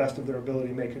 to the best of their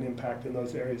ability, make an impact in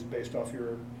those areas based off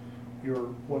your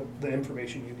what the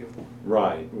information you give them.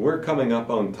 Right. We're coming up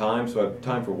on time, so I have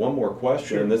time for one more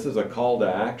question. Sure. This is a call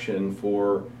to action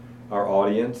for our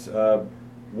audience.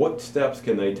 What steps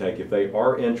can they take if they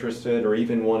are interested or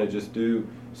even want to just do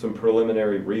some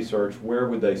preliminary research? Where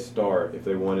would they start if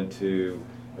they wanted to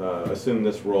assume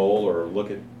this role or look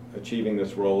at achieving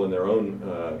this role in their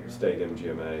own state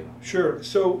MGMA? Sure.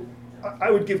 So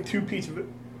I would give two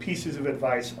pieces of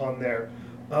advice on there.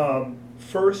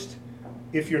 First,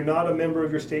 if you're not a member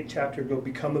of your state chapter, go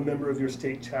become a member of your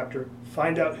state chapter.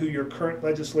 Find out who your current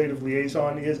legislative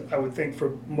liaison is. I would think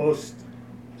for most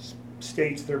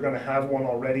states they're going to have one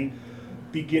already.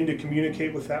 Begin to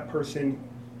communicate with that person,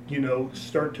 you know,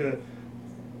 start to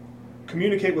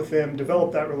communicate with them,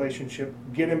 develop that relationship,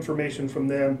 get information from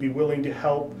them, be willing to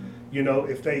help. You know,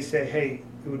 if they say, hey,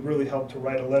 it would really help to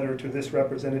write a letter to this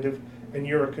representative and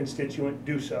you're a constituent,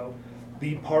 do so.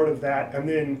 Be part of that. And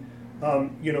then,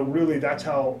 you know, really that's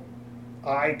how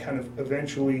I kind of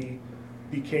eventually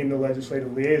became the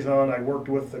legislative liaison. I worked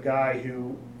with the guy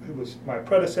who was my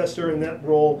predecessor in that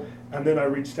role, and then I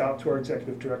reached out to our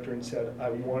executive director and said,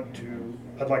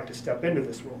 I'd like to step into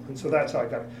this role. And so that's how I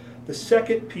got it. The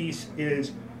second piece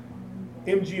is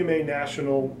MGMA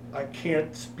National. I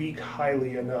can't speak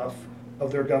highly enough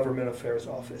of their government affairs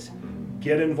office.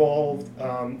 Get involved.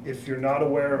 If you're not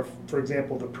aware of, for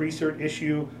example, the pre-cert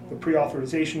issue, the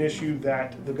pre-authorization issue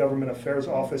that the government affairs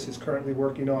office is currently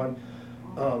working on,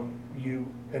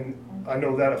 and I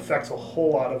know that affects a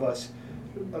whole lot of us.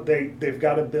 They've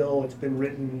got a bill, it's been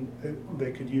written,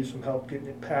 they could use some help getting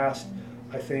it passed.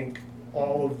 I think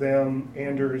all of them,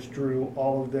 Anders, Drew,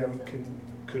 all of them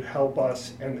could help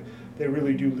us, and they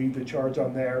really do lead the charge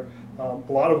on there. A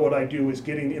lot of what I do is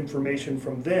getting information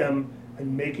from them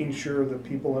and making sure the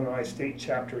people in my state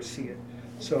chapter see it.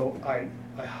 So I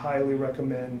highly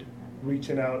recommend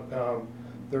reaching out.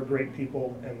 They're great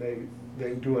people, and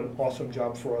they do an awesome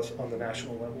job for us on the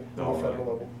national level, on the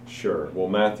federal level. Sure. Well,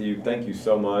 Matthew, thank you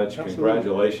so much. Absolutely.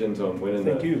 Congratulations on winning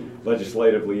the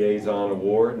Legislative Liaison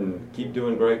Award, and keep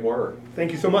doing great work.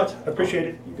 Thank you so much. I appreciate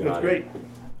it. It's great.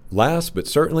 Last but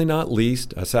certainly not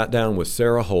least, I sat down with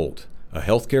Sarah Holt, a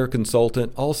healthcare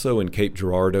consultant also in Cape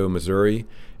Girardeau, Missouri,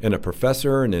 and a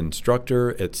professor and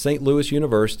instructor at St. Louis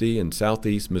University in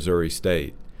Southeast Missouri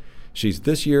State. She's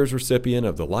this year's recipient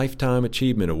of the Lifetime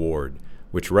Achievement Award,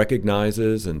 which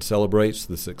recognizes and celebrates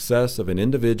the success of an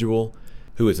individual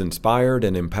who has inspired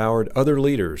and empowered other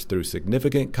leaders through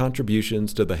significant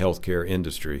contributions to the healthcare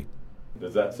industry.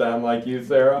 Does that sound like you,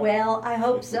 Sarah? Well, I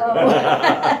hope so.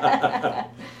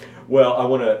 Well, I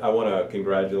want to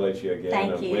congratulate you again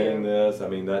Thank on you. winning this. I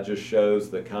mean, that just shows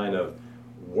the kind of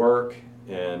work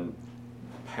and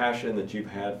passion that you've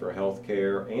had for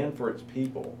healthcare and for its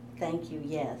people. Thank you,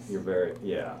 yes.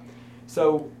 Yeah.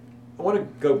 So I want to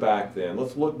go back then.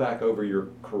 Let's look back over your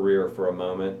career for a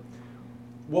moment.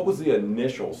 What was the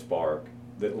initial spark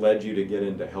that led you to get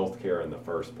into healthcare in the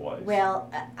first place?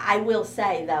 Well, I will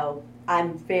say, though,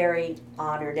 I'm very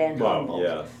honored and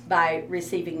humbled by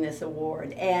receiving this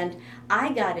award. And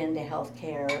I got into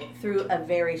healthcare through a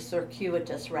very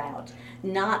circuitous route,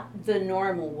 not the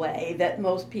normal way that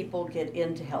most people get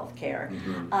into healthcare.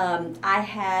 Mm-hmm. I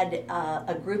had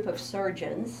a group of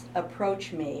surgeons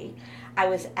approach me. I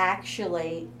was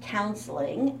actually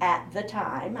counseling at the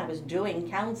time. I was doing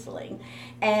counseling.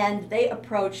 And they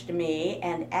approached me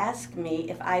and asked me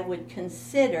if I would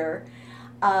consider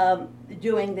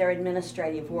doing their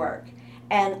administrative work.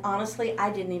 And honestly, I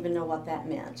didn't even know what that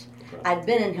meant. Okay. I'd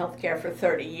been in healthcare for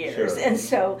 30 years. Sure. And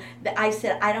so I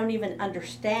said, I don't even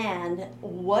understand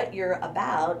what you're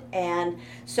about. And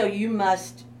so you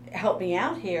must help me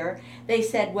out here. They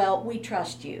said, well, we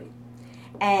trust you.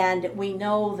 And we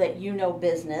know that you know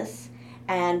business.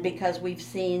 And because we've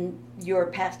seen your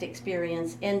past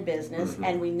experience in business, Mm-hmm.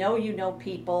 and we know you know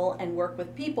people and work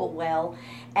with people well,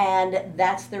 and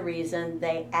that's the reason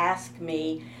they asked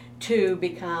me to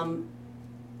become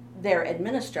their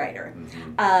administrator.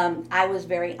 Mm-hmm. I was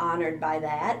very honored by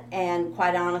that, and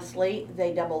quite honestly,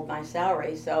 they doubled my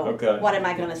salary. So Okay. what am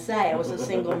I going to say? I was a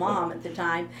single mom at the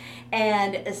time,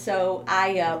 and so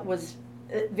I was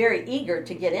very eager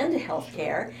to get into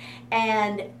healthcare,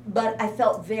 but I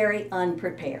felt very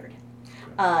unprepared.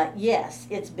 Yes,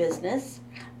 it's business,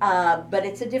 but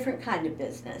it's a different kind of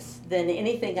business than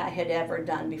anything I had ever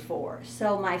done before.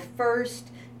 So my first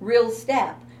real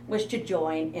step was to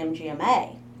join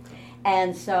MGMA.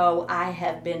 And so I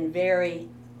have been very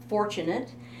fortunate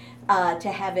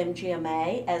to have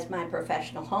MGMA as my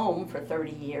professional home for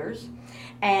 30 years.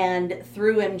 And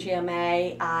through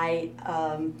MGMA, I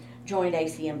joined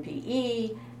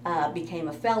ACMPE, became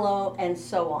a fellow, and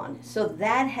so on. So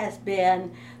that has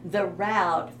been the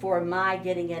route for my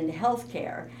getting into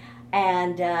healthcare.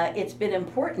 And it's been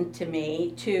important to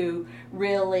me to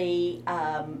really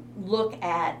look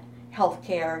at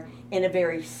healthcare in a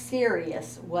very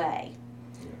serious way.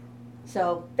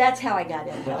 So that's how I got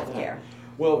into healthcare.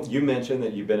 Well, you mentioned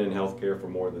that you've been in healthcare for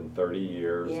more than 30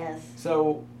 years. Yes.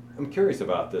 So I'm curious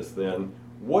about this then.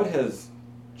 What has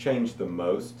changed the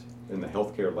most in the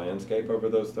healthcare landscape over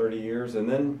those 30 years? And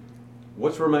then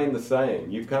what's remained the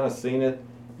same? You've kind of seen it,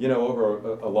 over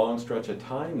a long stretch of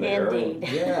time there. Indeed.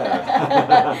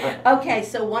 Yeah. Okay,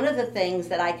 so one of the things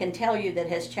that I can tell you that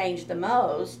has changed the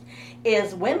most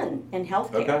is women in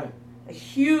healthcare. Okay. A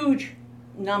huge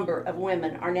number of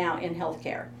women are now in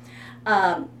healthcare.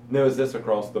 Now, is this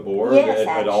across the board Yes,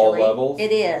 at all actually, levels?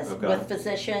 it is, Okay. with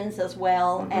physicians as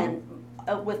well, Mhm.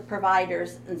 and with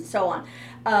providers and so on.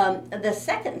 The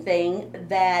second thing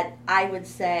that I would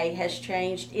say has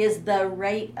changed is the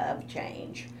rate of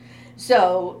change.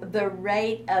 So the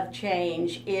rate of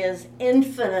change is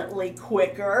infinitely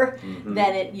quicker Mhm.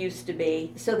 than it used to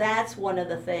be. So that's one of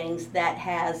the things that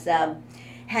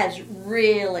has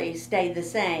really stayed the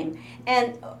same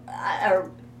and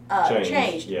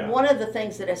changed. Yeah. One of the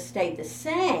things that has stayed the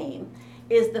same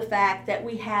is the fact that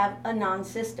we have a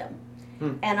non-system.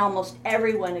 And almost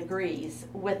everyone agrees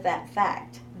with that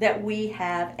fact, that we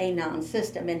have a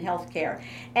non-system in healthcare.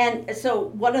 And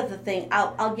so one of the things,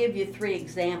 I'll give you 3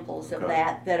 examples of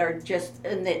Okay. that are just,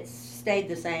 and it's stayed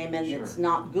the same and Sure. it's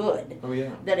not good Oh, yeah.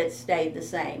 that it's stayed the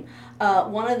same.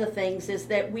 One of the things is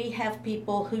that we have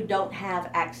people who don't have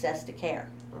access to care.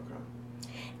 Okay.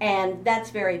 And that's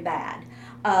very bad.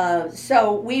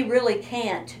 So we really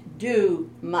can't do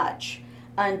much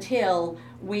until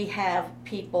we have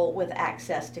people with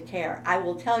access to care. I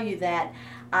will tell you that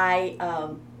I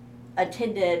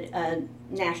attended a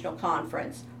national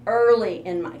conference early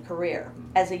in my career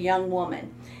as a young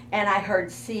woman, and I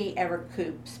heard C. Everett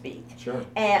Koop speak. Sure.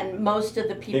 And most of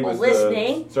the people was the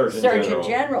listening, Surgeon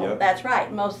General. Yep. That's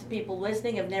right. Most of the people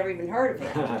listening have never even heard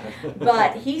of him.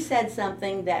 But he said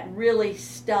something that really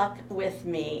stuck with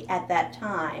me at that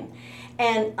time.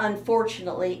 And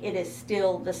unfortunately, it is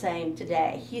still the same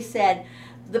today. He said,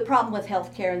 the problem with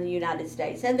healthcare in the United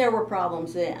States, and there were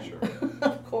problems then, Sure.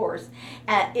 of course,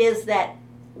 is that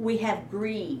we have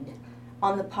greed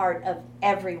on the part of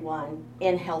everyone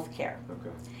in healthcare. Okay.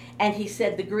 And he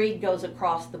said the greed goes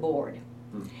across the board.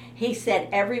 He said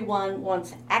everyone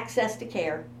wants access to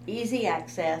care, easy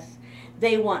access,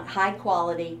 they want high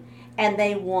quality, and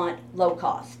they want low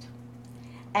cost.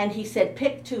 And he said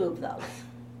pick 2 of those.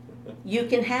 You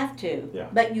can have 2, Yeah.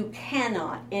 but you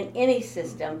cannot in any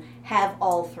system have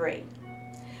all 3.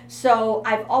 So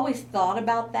I've always thought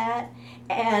about that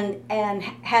and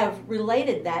have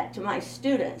related that to my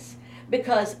students,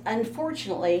 because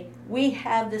unfortunately we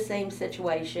have the same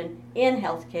situation in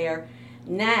healthcare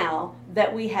now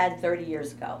that we had 30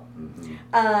 years ago. Mm-hmm.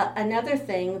 Another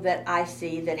thing that I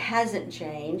see that hasn't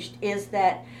changed is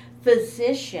that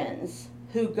physicians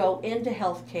who go into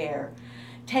healthcare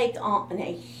take on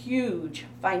a huge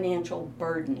financial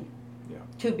burden Yeah.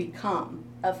 to become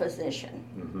a physician.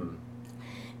 Mm-hmm.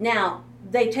 Now,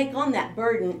 they take on that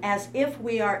burden as if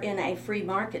we are in a free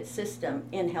market system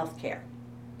in healthcare.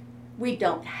 We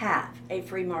don't have a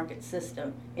free market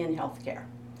system in healthcare.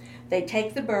 They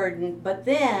take the burden, but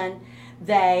then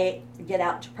they get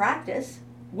out to practice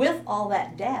with all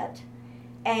that debt,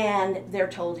 and they're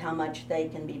told how much they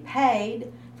can be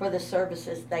paid for the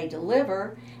services they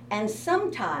deliver, and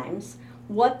sometimes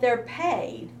what they're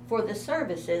paid for the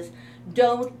services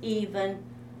don't even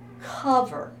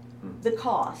cover the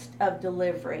cost of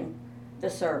delivering the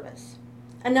service.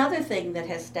 Another thing that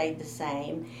has stayed the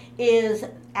same is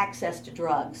access to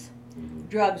drugs.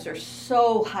 Drugs are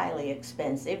so highly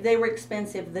expensive. They were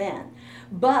expensive then,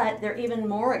 but they're even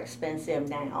more expensive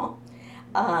now.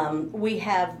 We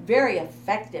have very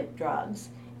effective drugs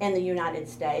in the United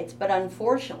States, but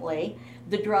unfortunately,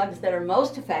 the drugs that are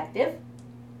most effective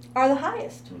are the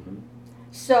highest.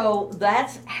 So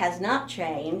that has not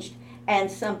changed,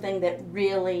 and something that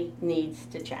really needs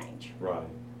to change. Right.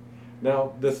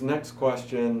 Now, this next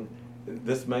question,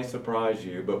 this may surprise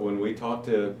you, but when we talk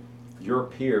to your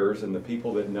peers and the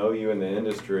people that know you in the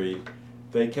industry,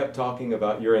 they kept talking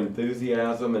about your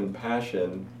enthusiasm and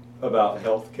passion about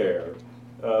healthcare.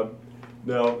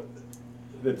 Now,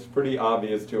 it's pretty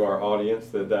obvious to our audience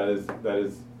that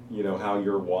is how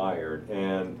you're wired,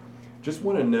 and just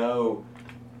want to know,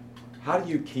 how do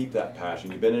you keep that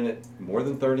passion? You've been in it more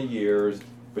than 30 years,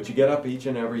 but you get up each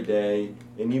and every day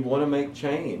and you want to make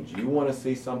change. You want to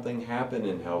see something happen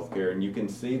in healthcare, and you can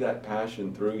see that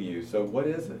passion through you. So what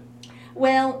is it?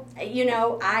 Well,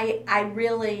 I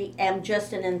really am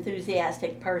just an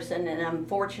enthusiastic person, and I'm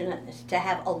fortunate to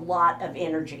have a lot of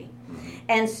energy.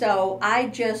 And so I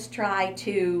just try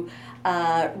to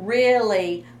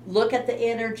really look at the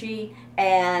energy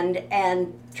and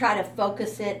try to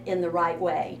focus it in the right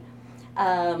way.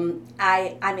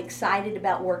 I'm excited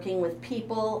about working with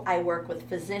people. I work with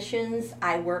physicians.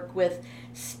 I work with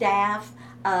staff.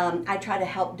 I try to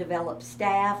help develop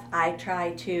staff. I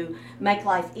try to make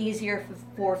life easier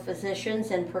for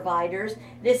physicians and providers.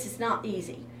 This is not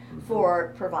easy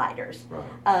for providers.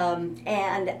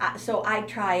 Right. So I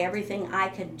try everything I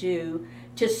could do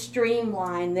to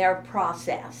streamline their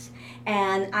process.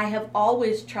 And I have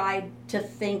always tried to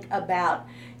think about,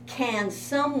 can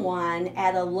someone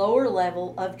at a lower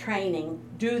level of training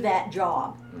do that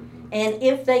job? And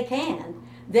if they can,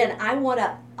 then I want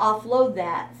to offload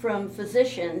that from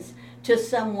physicians to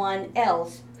someone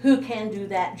else who can do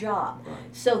that job,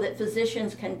 so that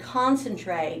physicians can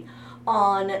concentrate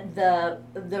on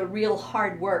the real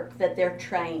hard work that they're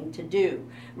trained to do,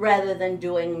 rather than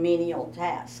doing menial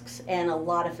tasks. And a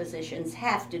lot of physicians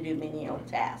have to do menial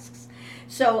tasks.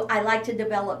 So I like to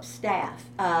develop staff.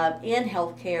 In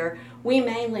healthcare, we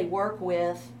mainly work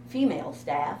with female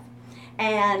staff,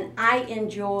 and I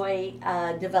enjoy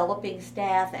developing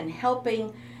staff and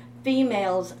helping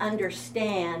females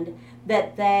understand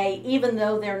that they, even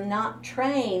though they're not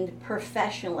trained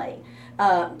professionally,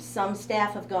 some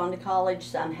staff have gone to college,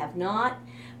 some have not,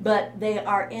 but they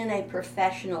are in a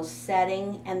professional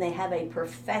setting and they have a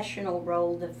professional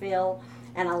role to fill,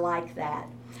 and I like that.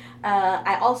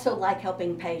 I also like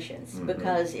helping patients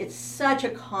because it's such a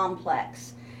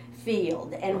complex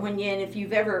field, and if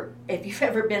you've ever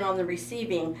been on the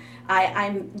receiving,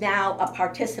 I'm now a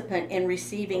participant in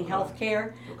receiving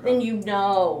healthcare, then you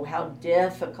know how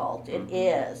difficult it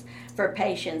is for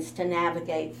patients to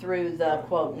navigate through the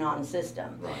quote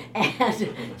non-system. And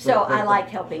so I like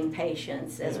helping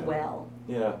patients as well.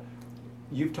 Yeah,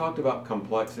 you've talked about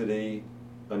complexity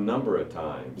a number of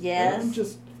times. Yes.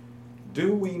 And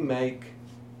do we make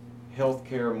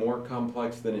healthcare more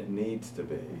complex than it needs to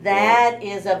be? That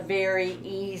is a very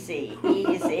easy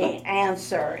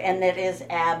answer, and it is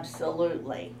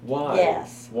absolutely. Why?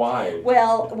 Yes. Why?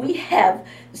 Well, we have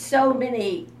so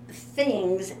many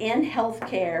things in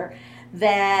healthcare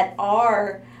that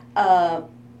are a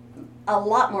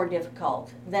lot more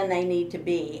difficult than they need to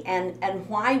be, and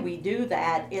why we do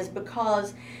that is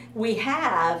because we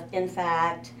have, in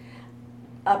fact,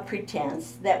 a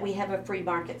pretense that we have a free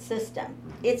market system.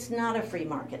 It's not a free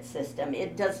market system.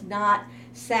 It does not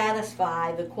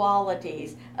satisfy the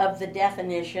qualities of the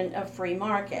definition of free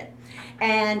market.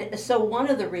 And so one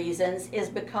of the reasons is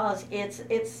because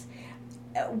it's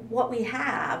what we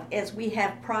have is we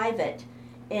have private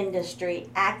industry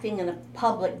acting in a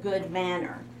public good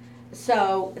manner.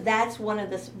 So that's one of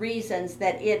the reasons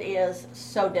that it is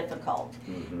so difficult,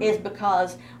 is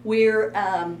because we're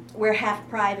half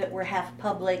private, we're half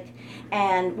public,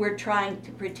 and we're trying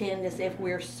to pretend as if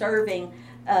we're serving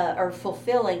or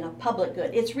fulfilling a public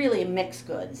good. It's really mixed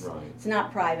goods. Right. It's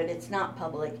not private, it's not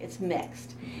public, it's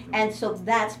mixed. And so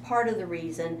that's part of the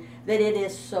reason that it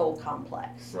is so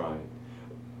complex. Right.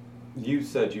 You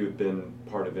said you have been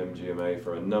part of MGMA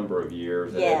for a number of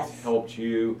years, and Yes. it's helped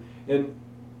you. And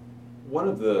one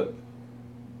of the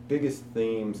biggest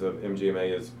themes of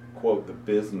MGMA is, quote, the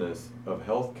business of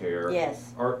healthcare.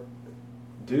 Yes.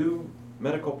 Do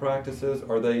medical practices,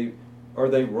 are they are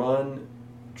they run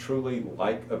truly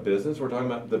like a business? We're talking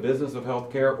about the business of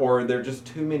healthcare, or are there just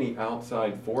too many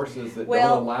outside forces that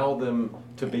don't allow them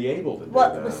to be able to do that?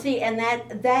 Well, see, and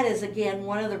that is, again,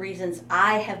 one of the reasons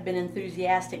I have been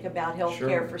enthusiastic about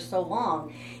healthcare for so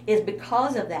long, is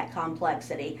because of that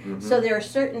complexity. So there are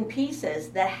certain pieces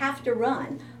that have to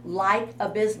run like a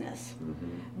business.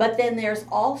 But then there's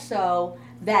also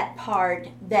that part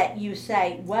that you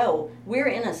say, whoa, we're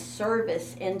in a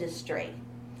service industry.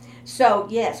 So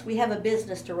yes, we have a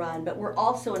business to run, but we're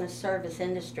also in a service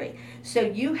industry. So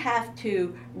you have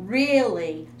to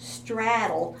really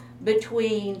straddle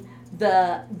between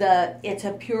the it's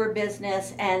a pure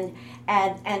business and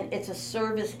it's a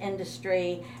service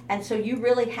industry. And so you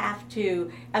really have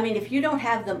to, I mean, if you don't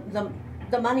have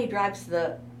the money drives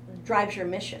your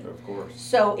mission. Of course.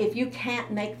 So if you can't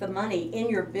make the money in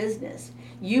your business,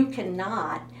 you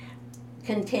cannot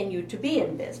continue to be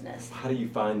in business. How do you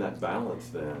find that balance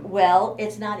then? Well,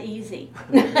 it's not easy.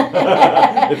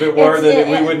 If it were, then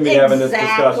we wouldn't be having this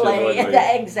discussion, would we?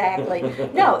 Exactly.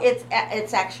 No,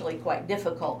 it's actually quite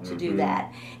difficult to do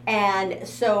that. And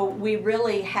so we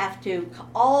really have to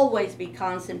always be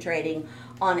concentrating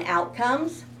on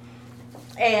outcomes.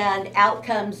 And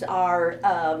outcomes are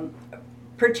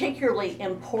particularly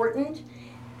important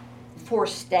for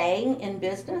staying in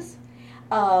business.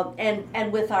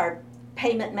 And with our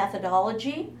payment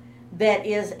methodology that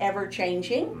is ever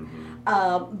changing.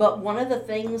 But one of the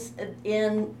things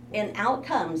in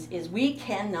outcomes is we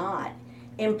cannot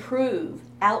improve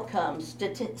outcomes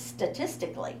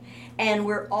statistically. And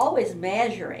we're always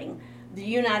measuring the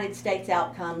United States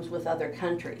outcomes with other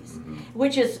countries,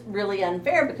 which is really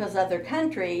unfair because other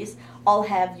countries all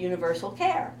have universal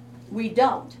care. We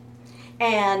don't.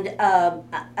 And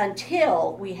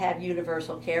until we have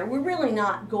universal care, we're really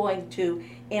not going to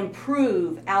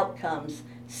improve outcomes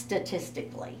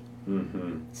statistically.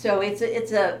 So it's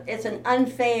an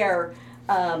unfair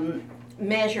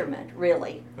measurement,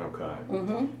 really.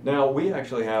 Okay. Now we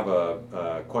actually have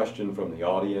a question from the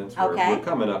audience. We're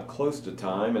coming up close to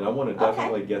time, and I want to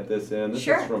definitely get this in. This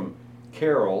is from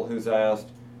Carol, who's asked,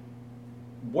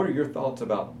 what are your thoughts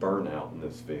about burnout in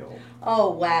this field? Oh,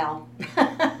 wow.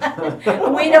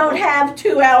 We don't have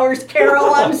 2 hours, Carol.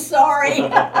 I'm sorry.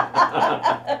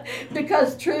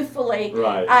 Because truthfully,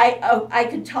 I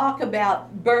could talk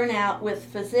about burnout with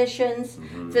physicians.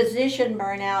 Physician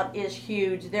burnout is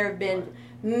huge. There have been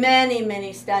many,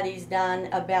 many studies done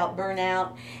about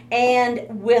burnout.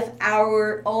 And with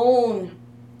our own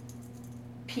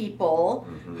people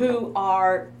who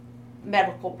are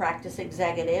medical practice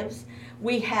executives,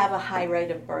 we have a high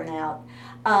rate of burnout.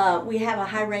 And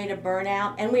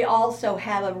we also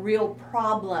have a real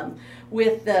problem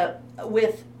with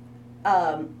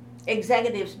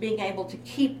executives being able to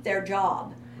keep their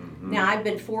job. Now, I've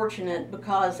been fortunate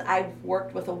because I've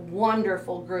worked with a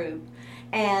wonderful group,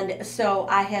 and so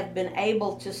I have been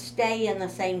able to stay in the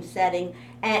same setting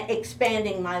and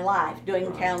expanding my life,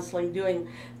 doing counseling, doing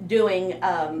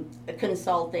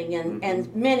consulting,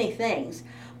 and many things.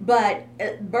 But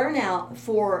burnout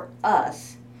for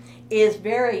us is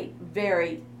very,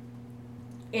 very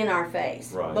in our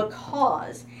face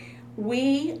because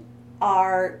we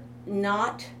are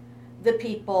not the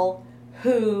people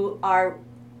who are,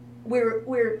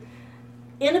 we're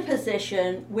in a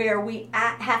position where we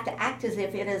have to act as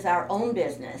if it is our own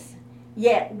business,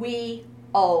 yet we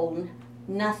own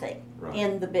nothing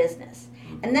in the business.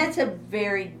 And that's a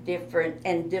very different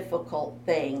and difficult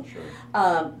thing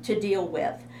to deal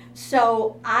with.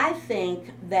 So I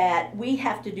think that we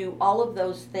have to do all of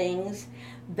those things,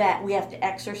 that we have to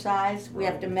exercise, we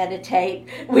have to meditate,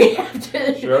 we have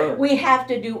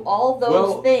to do all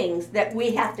those things that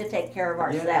we have to take care of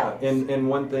ourselves. Yeah, and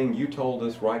one thing you told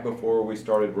us right before we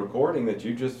started recording that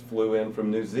you just flew in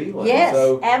from New Zealand. Yes,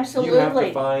 so absolutely. You have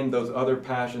to find those other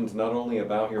passions not only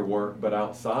about your work but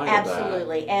outside of that.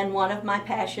 Absolutely, and one of my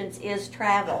passions is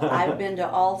travel. I've been to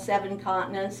all 7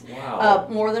 continents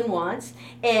more than once,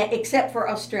 except for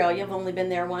Australia. I've only been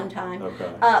there one time.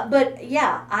 But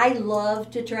yeah, I love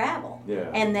to travel,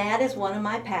 and that is one of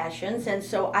my passions, and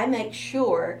so I make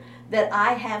sure that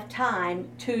I have time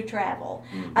to travel.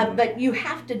 But you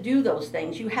have to do those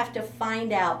things. You have to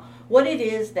find out what it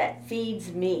is that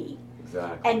feeds me.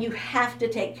 And you have to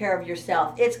take care of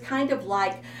yourself. It's kind of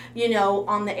like,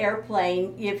 on the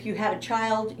airplane, if you have a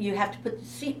child, you have to put the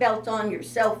seatbelt on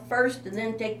yourself first and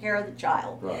then take care of the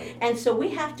child. And so we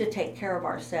have to take care of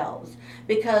ourselves,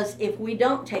 because if we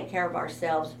don't take care of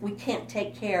ourselves, we can't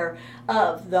take care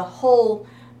of the whole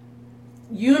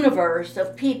universe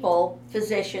of people,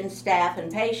 physicians, staff,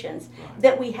 and patients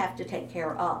that we have to take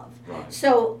care of. Right.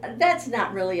 So that's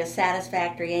not really a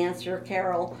satisfactory answer,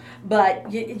 Carol,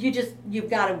 but you've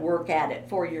got to work at it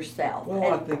for yourself.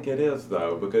 Well, I think it is,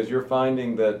 though, because you're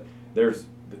finding that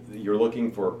you're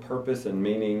looking for purpose and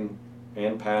meaning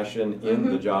and passion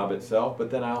in the job itself, but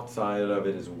then outside of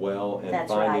it as well, and That's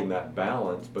finding right. that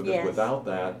balance, because Yes. without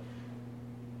that,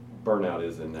 burnout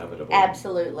is inevitable.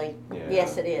 Absolutely. Yeah.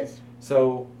 Yes, it is.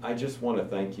 So I just want to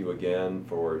thank you again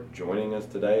for joining us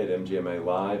today at MGMA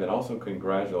Live, and also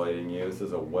congratulating you. This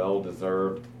is a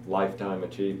well-deserved Lifetime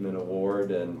Achievement Award,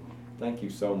 and thank you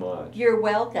so much. You're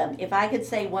welcome. If I could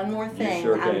say one more thing,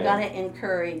 sure I'm can. going to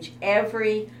encourage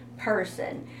every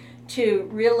person to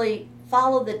really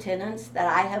follow the tenets that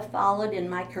I have followed in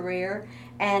my career.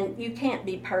 And you can't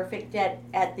be perfect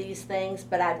at these things,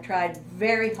 but I've tried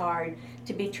very hard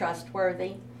to be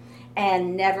trustworthy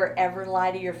and never ever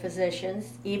lie to your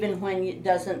physicians, even when it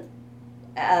doesn't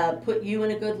put you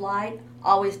in a good light.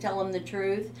 Always tell them the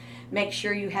truth. Make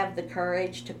sure you have the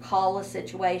courage to call a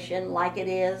situation like it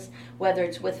is, whether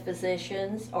it's with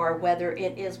physicians or whether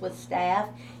it is with staff.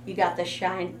 You got to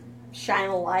shine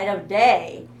a light of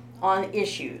day on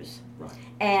issues. Right.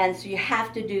 And so you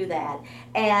have to do that.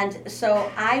 And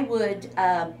so I would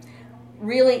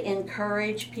really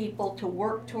encourage people to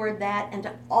work toward that and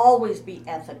to always be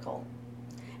ethical.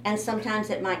 And sometimes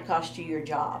it might cost you your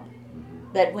job.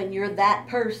 But when you're that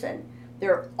person,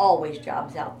 there are always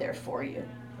jobs out there for you.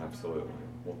 Absolutely.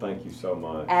 Well, thank you so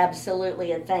much.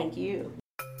 Absolutely, and thank you.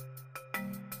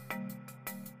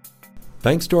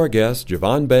 Thanks to our guests,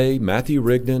 Javon Bay, Matthew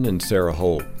Rigdon, and Sarah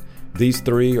Holt. These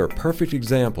three are perfect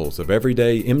examples of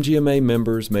everyday MGMA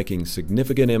members making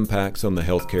significant impacts on the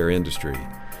healthcare industry.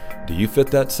 Do you fit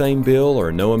that same bill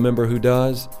or know a member who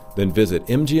does? Then visit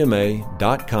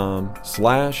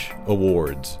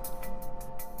mgma.com/awards.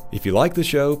 If you like the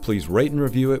show, please rate and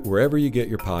review it wherever you get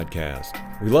your podcast.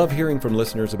 We love hearing from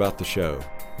listeners about the show.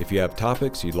 If you have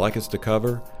topics you'd like us to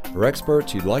cover or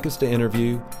experts you'd like us to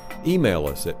interview, email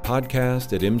us at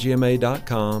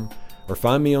podcast@mgma.com or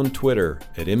find me on Twitter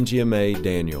at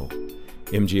MGMADaniel.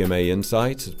 MGMA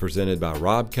Insights is presented by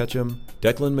Rob Ketchum,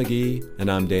 Declan McGee,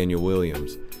 and I'm Daniel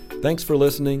Williams. Thanks for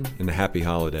listening, and happy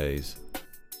holidays.